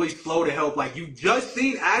came in really slow to help. Like you just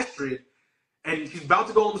seen Astrid, and she's about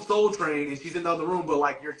to go on the soul train, and she's in the other room, but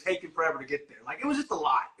like you're taking forever to get there. Like it was just a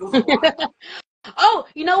lot. It was a lot. Oh,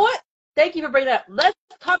 you know what? Thank you for bringing it up. Let's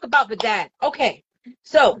talk about the dad. Okay,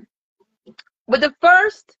 so with the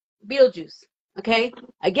first Beetlejuice, okay,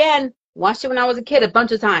 again, watched it when I was a kid a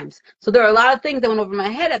bunch of times. So there are a lot of things that went over my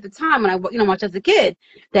head at the time when I, watched as a kid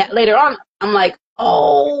that later on I'm like,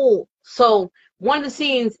 oh. So one of the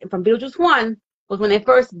scenes from Beetlejuice 1 was when they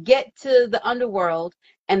first get to the underworld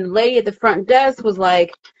and the lady at the front desk was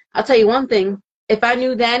like, I'll tell you one thing. If I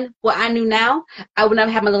knew then what I knew now, I would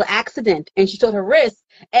never have my little accident. And she showed her wrist.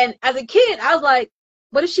 And as a kid, I was like,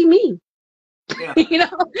 what does she mean? Yeah.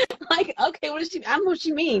 Like, okay, what does she, I don't know what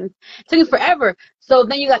she means. It took me forever. So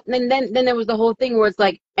then you got, then there was the whole thing where it's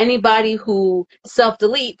like anybody who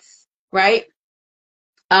self-deletes, right?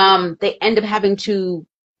 They end up having to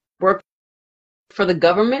work for the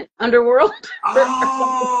government underworld.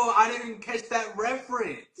 Oh, I didn't catch that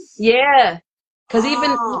reference. Yeah. Cause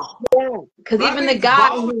Oh. even the Means guy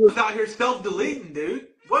Bob who was out here self-deleting, dude.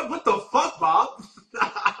 What the fuck, Bob?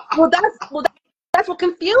 well that's what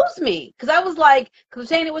confused me. Cause I was like, cause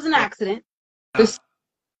they're saying it was an accident. They're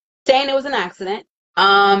saying it was an accident.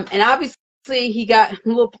 And obviously he got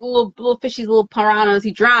little fishies, little piranhas,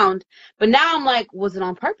 he drowned. But now I'm like, was it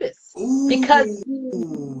on purpose? Ooh, Because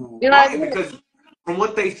what I right, mean? because from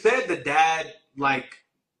what they said, the dad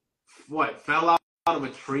fell out of a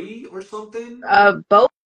tree or something.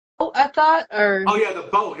 Boat, I thought, or oh yeah, the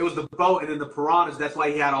boat. It was the boat, and then the piranhas. That's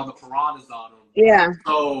why he had all the piranhas on him. yeah.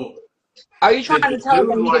 So Are you trying did to the tell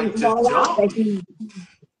me dude that he didn't just fall out? jump?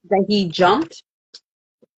 That he jumped?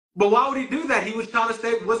 But why would he do that? He was trying to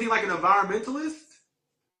save. Was he like an environmentalist?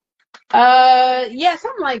 Yeah,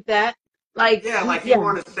 something like that. Like Yeah, like he yeah,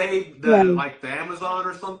 wanted to save yeah, the Amazon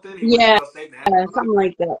or something. He went to yeah, go save the Amazon. something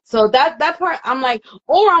like that. So that part, I'm like,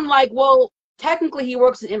 well, technically he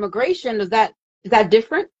works in immigration. Is that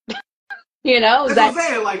different? Is That's what that I'm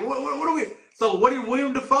saying. Like, what do we? So, what did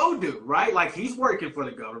William Dafoe do? Right? Like, he's working for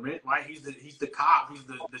the government. Right? He's the cop. He's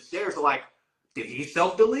the sheriff. So, like, did he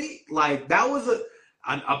self delete? Like, that was a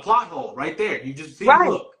plot hole right there. You just see. right?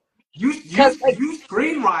 Look, you Because like,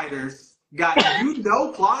 screenwriters got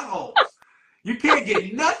plot holes. You can't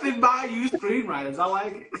get nothing by you screenwriters. I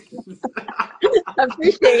like it. I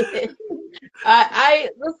appreciate it. I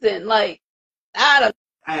listen. Like I don't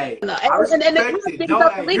Hey, know. I And the respect kind of it. things Don't.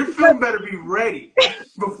 up the Hey, leak your because film better be ready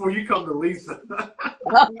before you come to Lisa.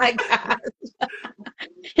 oh my god,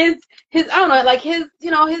 his I don't know, like his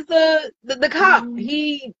his the cop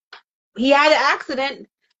he had an accident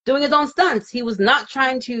doing his own stunts. He was not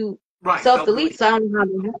trying to Right, self self delete, delete. so I don't know how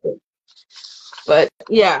that happened. But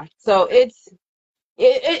yeah, so it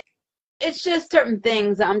it's just certain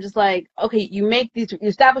things that I'm just like, okay, you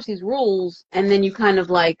establish these rules, and then you kind of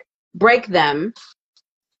like break them.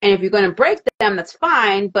 And if you're going to break them, that's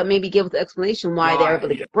fine, but maybe give us the explanation why they're able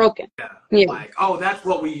Why? to get broken. Yeah. Yeah. Like, oh, that's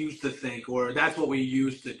what we used to think, or that's what we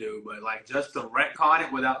used to do. But like, just to retcon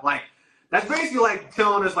it without like, that's basically like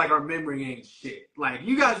telling us like our memory ain't shit. Like,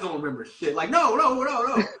 you guys don't remember shit. Like,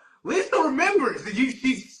 no. Lisa remembers.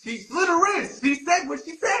 She slit her wrist. She said what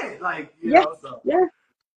she said. Like, Yeah. so. Yeah.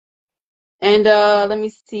 And let me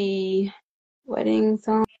see. Wedding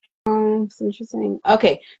song. Interesting.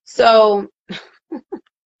 Okay. So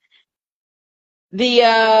the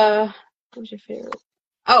what was your favorite?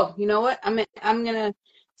 Oh, you know what? I'm gonna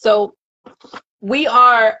so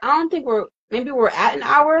I don't think maybe we're at an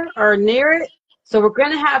hour or near it. So we're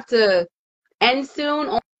gonna have to end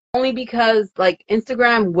soon only because like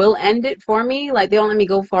Instagram will end it for me. Like they don't let me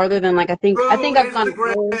go farther than like I Bro, think I've gone an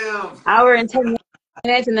Instagram. hour and 10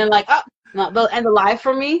 minutes and then like oh no, they'll end the live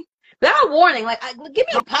for me. Without a warning, like give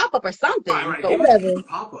me a pop-up or something. Right. But Give us a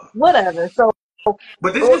pop up. whatever. So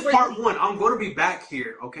But this is part one. I'm going to be back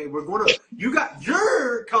here. Okay,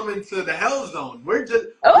 you're coming to the Hell Zone. We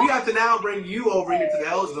have to now bring you over here to the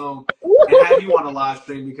Hell Zone and have you on a live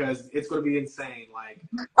stream because it's going to be insane. Like,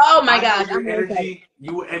 oh my I know gosh, your energy.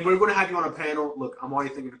 And we're going to have you on a panel. Look, I'm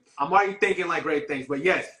already thinking like great things. But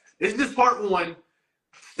yes, this is just part one.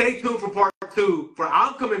 Stay tuned for part two. For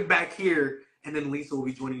I'm coming back here, and then Lisa will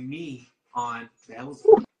be joining me on the Hell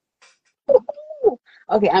Zone.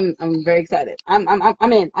 Okay, I'm very excited. I'm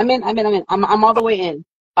in. I'm all the way in.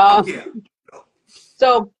 Oh Um, yeah.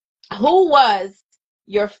 so who was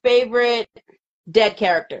your favorite dead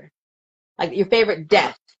character? Like your favorite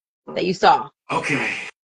death that you saw? Okay.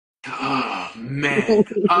 Oh man.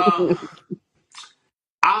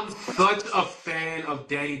 I'm such a fan of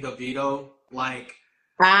Danny DeVito. Like,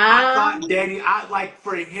 I Ah, thought I like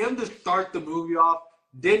for him to start the movie off,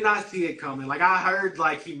 did not see it coming. Like, I heard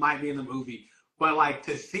like he might be in the movie, but like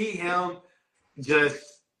to see him just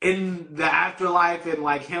in the afterlife and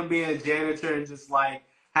like him being a janitor and just like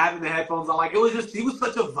having the headphones on, like it was just he was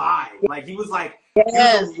such a vibe. Like he was a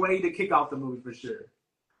yes. way to kick off the movie for sure.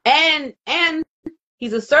 And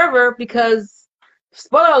he's a server because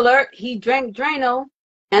spoiler alert, he drank Drano,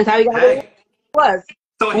 and that's how he got what he Hey, was.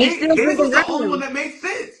 so And he's still his drinking was the only one Drano. that made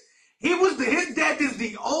sense. His death is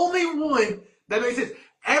the only one that makes sense.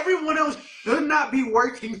 Everyone else should not be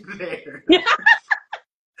working there.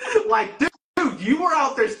 Like, dude, you were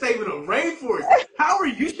out there saving a rainforest. How are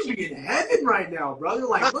you? You should be in heaven right now, brother.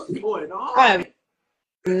 Like, what's going I on? have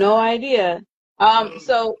no idea. Um, Um,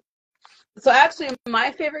 so so actually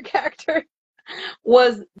my favorite character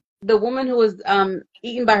was the woman who was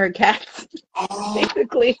eaten by her cats, oh,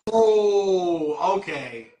 basically.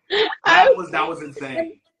 okay. I That was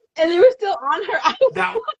insane. and they were still on her. I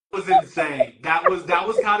That was insane. That was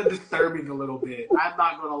kind of disturbing a little bit. I'm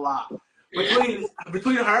not gonna lie.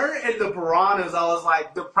 Between her and the piranhas, I was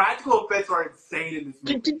like, the practical effects are insane in this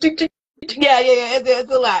movie. yeah.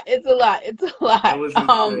 It's a lot. It's a lot. It's a It lot. was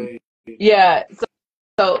insane. Yeah.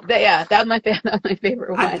 That was my that was my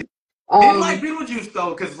favorite I one. did like Um. Beetlejuice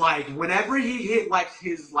though, because like whenever he hit like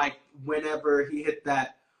his like whenever he hit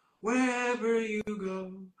that wherever you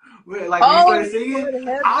go, like when he Oh, started singing,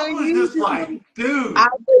 whatever I was you just like, do, I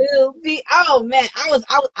dude, will be. Oh man, I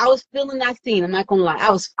was feeling that scene. I'm not gonna lie,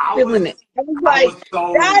 I was I was feeling it. I was I was like,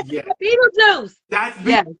 so that's yeah. Beetlejuice. That's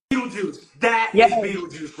Yes, Beetlejuice. That yes, is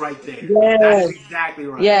Beetlejuice right there. That is yes, exactly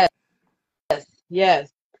right. yes,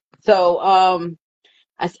 yes. So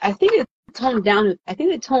I think it toned down. I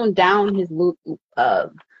think they toned down his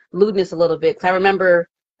lewdness a little bit. 'Cause I remember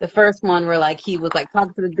the first one where like he was like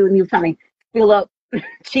talking to the dude and he was trying to fill up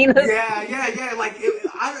Sheena's. Yeah. Like,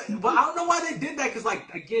 but I don't know why they did that because,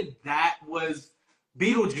 like, again, that was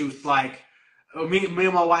Beetlejuice. Like, me and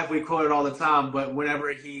my wife, we quote it all the time. But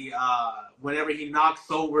whenever he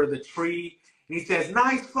knocks over the tree, and he says,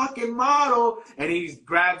 "Nice fucking model," and he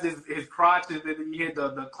grabs his crotch, and then you hear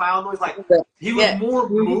the clown noise. Like, Yeah.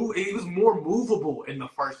 Mhm. he was more movable in the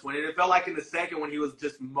first one, and it felt like in the second one he was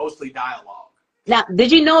just mostly dialogue. Now,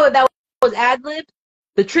 did you know that was ad lib?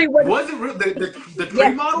 The tree wasn't. Was it the tree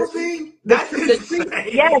Yes, model scene? the That's the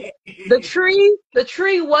tree. Yes, insane. the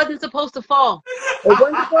tree wasn't supposed to fall. It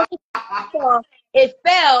wasn't supposed to fall. It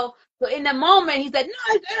fell. So in the moment, he said,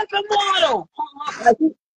 "No, it's a model." Like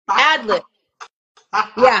ad lib.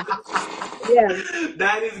 Yeah, yeah,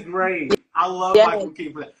 That is great. I love yeah. Michael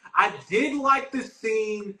Keaton for that. I did like the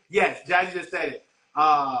scene. Yes, Jazzy just said it.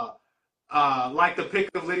 Like the pic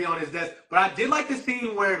of Lydia on his desk. But I did like the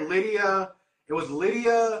scene where it was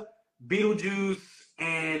Lydia, Beetlejuice,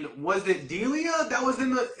 and was it Delia that was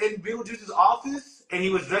in Beetlejuice's office, and he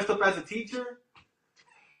was dressed up as a teacher.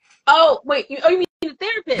 Oh wait, you mean the The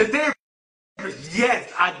therapist? therapist. Yes,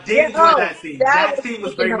 I Yeah. did enjoy Oh, that scene. that That was scene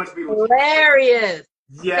was very freaking much Beetlejuice. hilarious.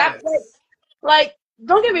 That Yes. like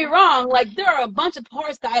don't get me wrong, like there are a bunch of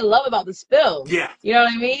parts that I love about the spill. Yeah. You know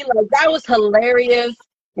what I mean? Like that was hilarious.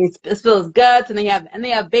 It spills guts, and they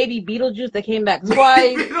have baby Beetlejuice that came back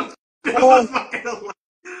twice. Beetlejuice Oh, was fucking hilarious.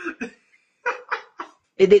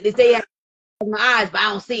 they say it has my eyes, but I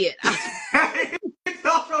don't see it. You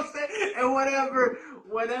know what I'm saying? And whatever,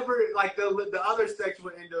 like the other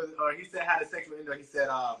sexual endo, or he said had a sexual endo. He said,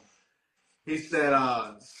 he said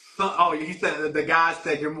the guy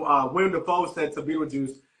said William Dafoe said to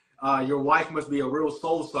Beetlejuice, your wife must be a real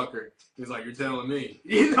soul sucker. He's like, you're telling me.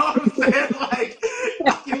 You know what I'm saying? Like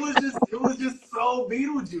it was just so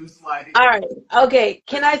Beetlejuice like. All right. Okay.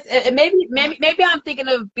 Can I? Maybe I'm thinking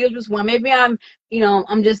of Beetlejuice one. Maybe I'm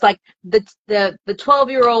just like the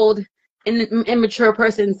 12-year-old immature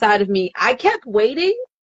person inside of me. I kept waiting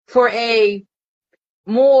for a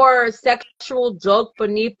more sexual joke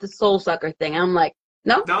beneath the soul sucker thing. I'm like,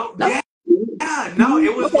 no, No, no. no.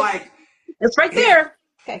 It was Okay, like it's right his there.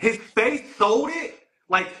 Okay. his face sold it.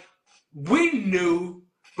 Like we knew,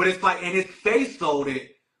 but it's like, and his face sold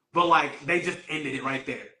it, but like they just ended it right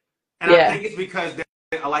there. And I Yeah. think it's because,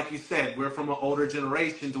 like you said, we're from an older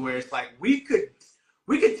generation to where it's like we could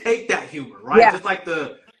take that humor, right? Yeah. Just like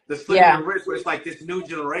the slitting Yeah. your wrist, where it's like this new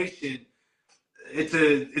generation.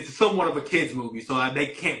 it's somewhat of a kids movie, so they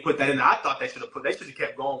can't put that in. I thought they should have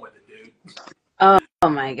kept going with it, dude. Oh, oh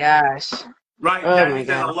my gosh. Right, Oh Jackie my says,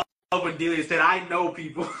 gosh. "I love when Delia said, I know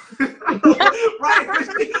people." Right?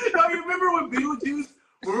 No, you remember when Beetlejuice?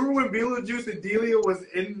 Remember when Beetlejuice and Delia was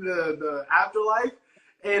in the afterlife,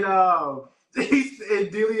 and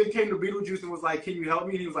and Delia came to Beetlejuice and was like, "Can you help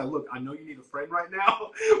me?" And he was like, "Look, I know you need a friend right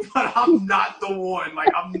now, but I'm not the one. Like,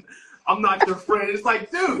 I'm not your friend." It's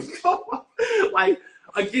like, dude, come on. Like,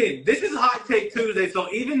 again, this is Hot Take Tuesday,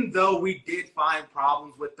 so even though we did find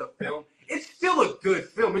problems with the film, it's still a good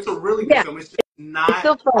film. It's a really good Yeah, film. it's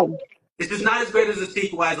still fun. It's just not as great as a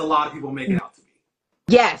sequel as a lot of people make it out to be.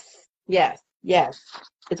 Yes, yes, yes.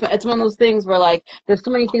 It's one of those things where like there's so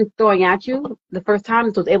many things throwing at you the first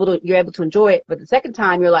time, so you're able to enjoy it, but the second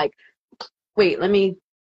time you're like, wait, let me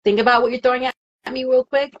think about what you're throwing at me real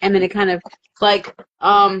quick, and then it kind of like,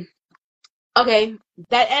 okay,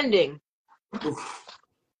 that ending.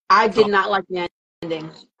 I did not like the ending.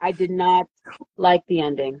 I did not like the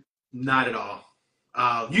ending. Not at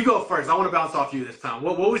all. You go first. I want to bounce off you this time.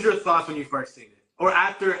 What was your thoughts when you first seen it? Or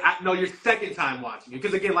after, no, your second time watching it?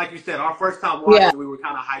 Because again, like you said, our first time Yeah, watching it, we were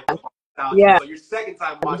kind of hyped up on nostalgia. yeah. So your second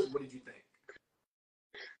time watching, what did you think?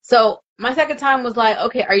 So my second time was like,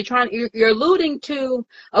 okay, are you you're alluding to,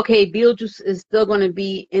 okay, Beetlejuice is still going to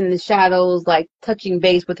be in the shadows, like touching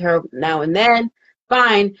base with her now and then.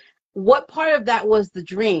 Fine. What part of that was the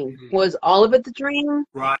dream? Was all of it the dream?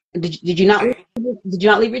 Right. Did you not leave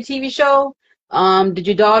your TV show? Did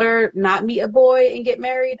your daughter not meet a boy and get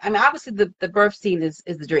married? I mean, obviously the birth scene is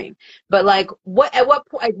the dream, but like at what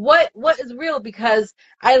point, what is real? Because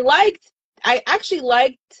I actually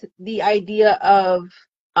liked the idea of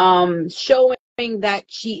showing that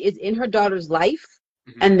she is in her daughter's life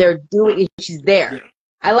and they're doing it, she's there. Yeah.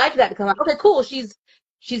 I like that because I'm like, okay, cool, she's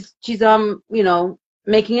you know,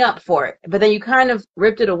 making up for it. But then you kind of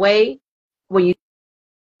ripped it away when you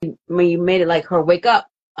made it like her wake up.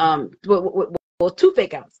 Well, two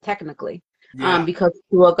fake outs technically. Yeah. Because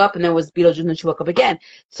she woke up and there was Beetlejuice and she woke up again.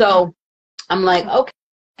 So I'm like,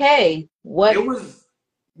 okay, what? It was.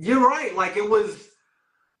 You're right. Like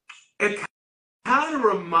it kind of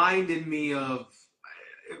reminded me of.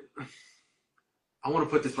 I want to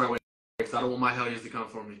put this right way because I don't want my hellions to come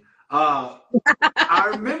for me. I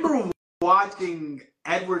remember watching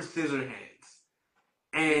Edward Scissorhands,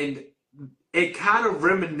 and it kind of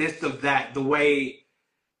reminisced of that, the way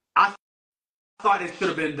I thought it should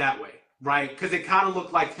have been that way, right? Because it kind of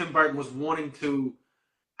looked like Tim Burton was wanting to.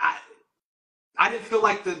 I didn't feel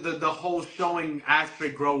like the whole showing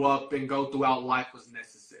Astrid grow up and go throughout life was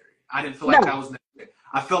necessary. I didn't feel like that was necessary.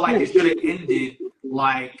 I felt like it should have ended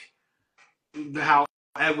like how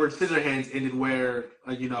Edward Scissorhands ended, where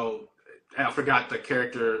you know, I forgot the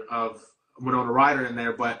character of Winona Ryder in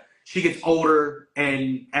there, but she gets older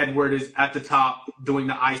and Edward is at the top doing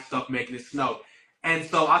the ice stuff, making it snow. And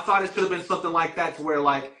so I thought it should have been something like that, to where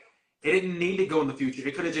like it didn't need to go in the future.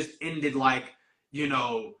 It could have just ended like, you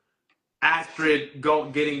know, Astrid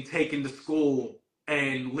getting taken to school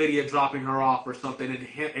and Lydia dropping her off or something,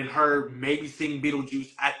 and her maybe seeing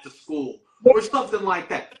Beetlejuice at the school or something like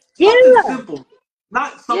that. Something simple,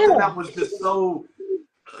 not something that was just so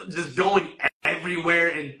just going everywhere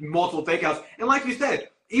and multiple fake outs. And like you said,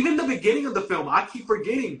 even the beginning of the film, I keep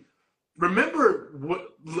forgetting. Remember,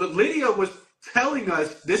 what Lydia was telling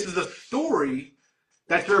us, this is a story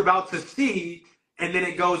that you're about to see, and then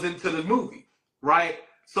it goes into the movie, right?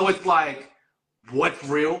 So it's like, what's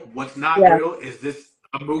real? What's not real? Is this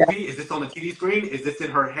a movie? Is this on the TV screen? Is this in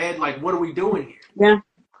her head? Like, what are we doing here? Yeah.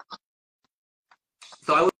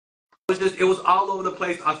 So it was all over the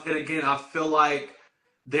place. And again, I feel like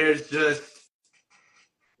there's just,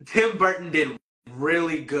 Tim Burton did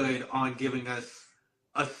really good on giving us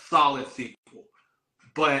a solid sequel.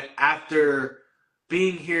 But after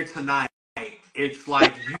being here tonight, it's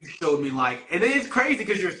like you showed me like, and it's crazy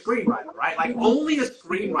because you're a screenwriter, right? Like only a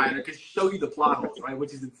screenwriter can show you the plot holes, right?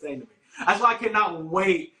 Which is insane to me. That's why I cannot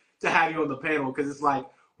wait to have you on the panel, because it's like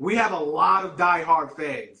we have a lot of diehard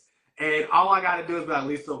fans, and all I got to do is be like,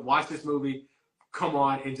 Lisa, watch this movie. Come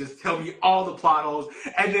on and just tell me all the plot holes,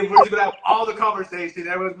 and then we're just gonna have all the conversation.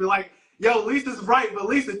 Everyone's be like, "Yo, Lisa's right, but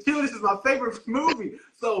Lisa too. This is my favorite movie."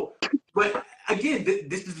 So, but again,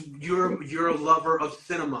 this is you're a lover of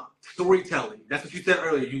cinema, storytelling. That's what you said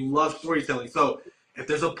earlier. You love storytelling. So if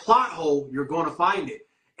there's a plot hole, you're going to find it.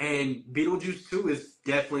 And Beetlejuice 2 is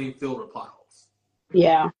definitely filled with plot holes.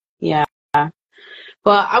 Yeah, yeah.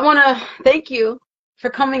 Well, I want to thank you for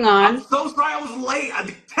coming on. I'm so sorry I was late.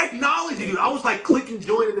 The technology, dude. I was like clicking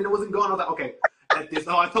join and then it wasn't going. I was like, okay, at this.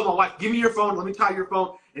 Oh, I told my wife, give me your phone. Let me try your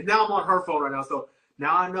phone. And now I'm on her phone right now. So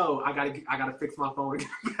Now I know I gotta fix my phone and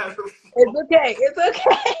get better. It's okay. It's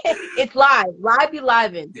okay. It's live. Live be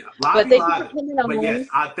livin'. Yeah, live But be thank you for live. coming But yes,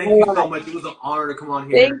 on. I A thank you so lot. much. It was an honor to come on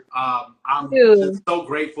Thank here. I'm just you. so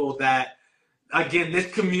grateful that again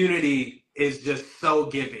this community is just so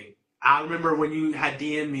giving. I remember when you had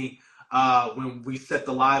DM me when we set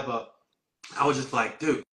the live up, I was just like,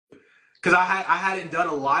 dude, because I hadn't done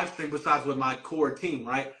a live stream besides with my core team,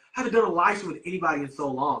 right? I hadn't done a live stream with anybody in so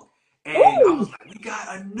long. And I Ooh. was like, we got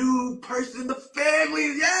a new person in the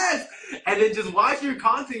family, yes! And then just watching your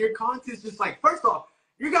content's just like, first off,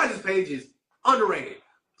 your guys' page is underrated.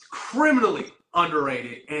 It's criminally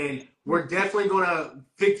underrated. And we're definitely gonna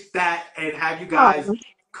fix that and have you guys Oh,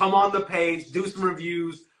 come on the page, do some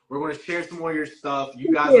reviews. We're gonna share some more of your stuff. You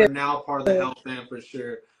thank guys you. are now part of the health fam for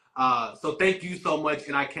sure. So thank you so much,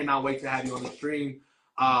 and I cannot wait to have you on the stream.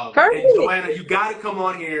 And Perfect. Joanna, you got to come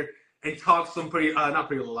on here and talk some not Pretty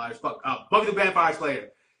Little Liars, but Buffy the Vampire Slayer.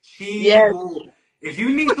 She Yes. will, if you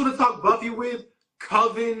need someone to talk Buffy with,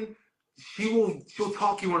 Coven, she'll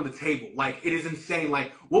talk you under the table. Like it is insane.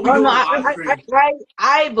 Like what we Oh do no, on the live stream,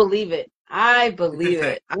 I believe it. I it's believe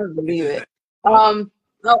insane. it. I It's believe insane. it. Okay.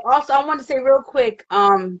 No, also I want to say real quick,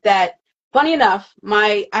 that funny enough,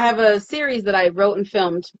 I have a series that I wrote and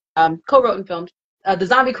filmed, co-wrote and filmed, The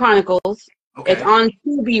Zombie Chronicles. It's Okay. on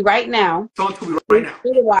Tubi right now. It's on Tubi right Free now.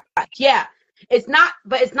 to watch. Yeah. It's not,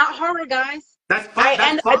 but it's not horror, guys. That's fine.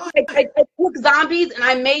 That's fine. I took zombies and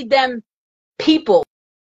I made them people,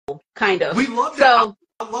 kind of. We love that. So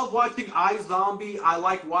I love watching iZombie. I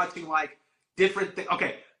like watching like different things.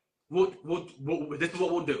 Okay, this is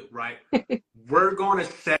what we'll do, right? We're going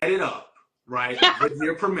to set it up, right, with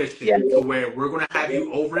your permission, yeah. to where we're going to have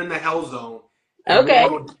you over in the Hell Zone, and Okay.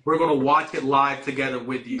 we're going to watch it live together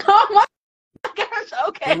with you. Oh my gosh.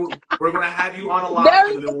 Okay. We're going to have you on a live,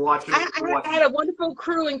 and then we'll watch it. I had a wonderful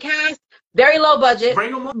crew and cast, very low budget,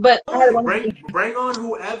 Bring them on. but I had a wonderful. Bring on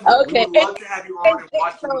whoever. Okay. We would love to have you on and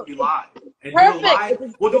watch the movie live. And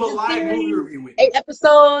Perfect. we'll do a live movie review with you. 8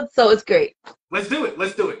 episodes, so it's great. Let's do it.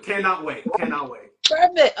 Let's do it. Cannot wait. Cannot wait.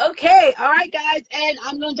 Perfect. Okay. All right, guys. And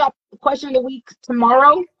I'm going to drop a question of the week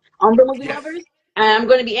tomorrow on the Movie Lovers. And I'm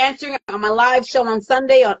going to be answering on my live show on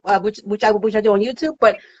Sunday, which I do on YouTube.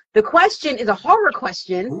 But the question is a horror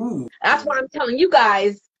question. Ooh. That's why I'm telling you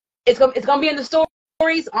guys. It's gonna be in the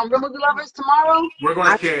stories on Real Movie Lovers tomorrow. We're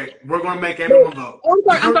going to share it. We're going to make everyone vote.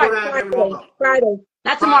 I'm sorry. Friday.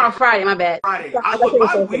 Not tomorrow. Friday. My bad. Friday.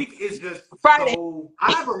 My week is just Friday. So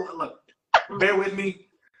I have a look. Bear with me.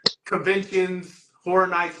 Conventions, horror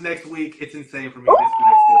nights next week. It's insane for me.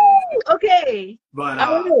 Okay. But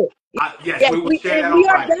yes, we will share that on we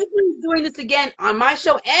are Friday. definitely doing this again on my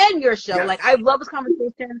show and your show. Yes. Like, I love this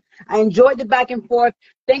conversation. I enjoyed the back and forth.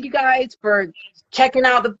 Thank you guys for checking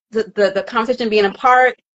out the conversation, being a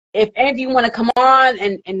part. If any of you want to come on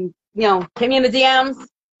and you know, hit me in the DMs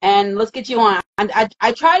and let's get you on.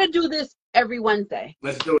 I try to do this every Wednesday.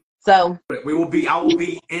 Let's do it. So I will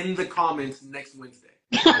be in the comments next Wednesday.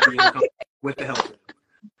 I'll be in the comments with the help. So,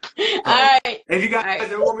 all right. If you guys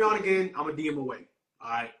ever want me on again, I'm a DM away. All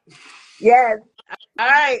right. Yes. All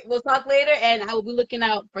right. We'll talk later, and I will be looking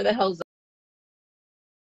out for the Hell Zone.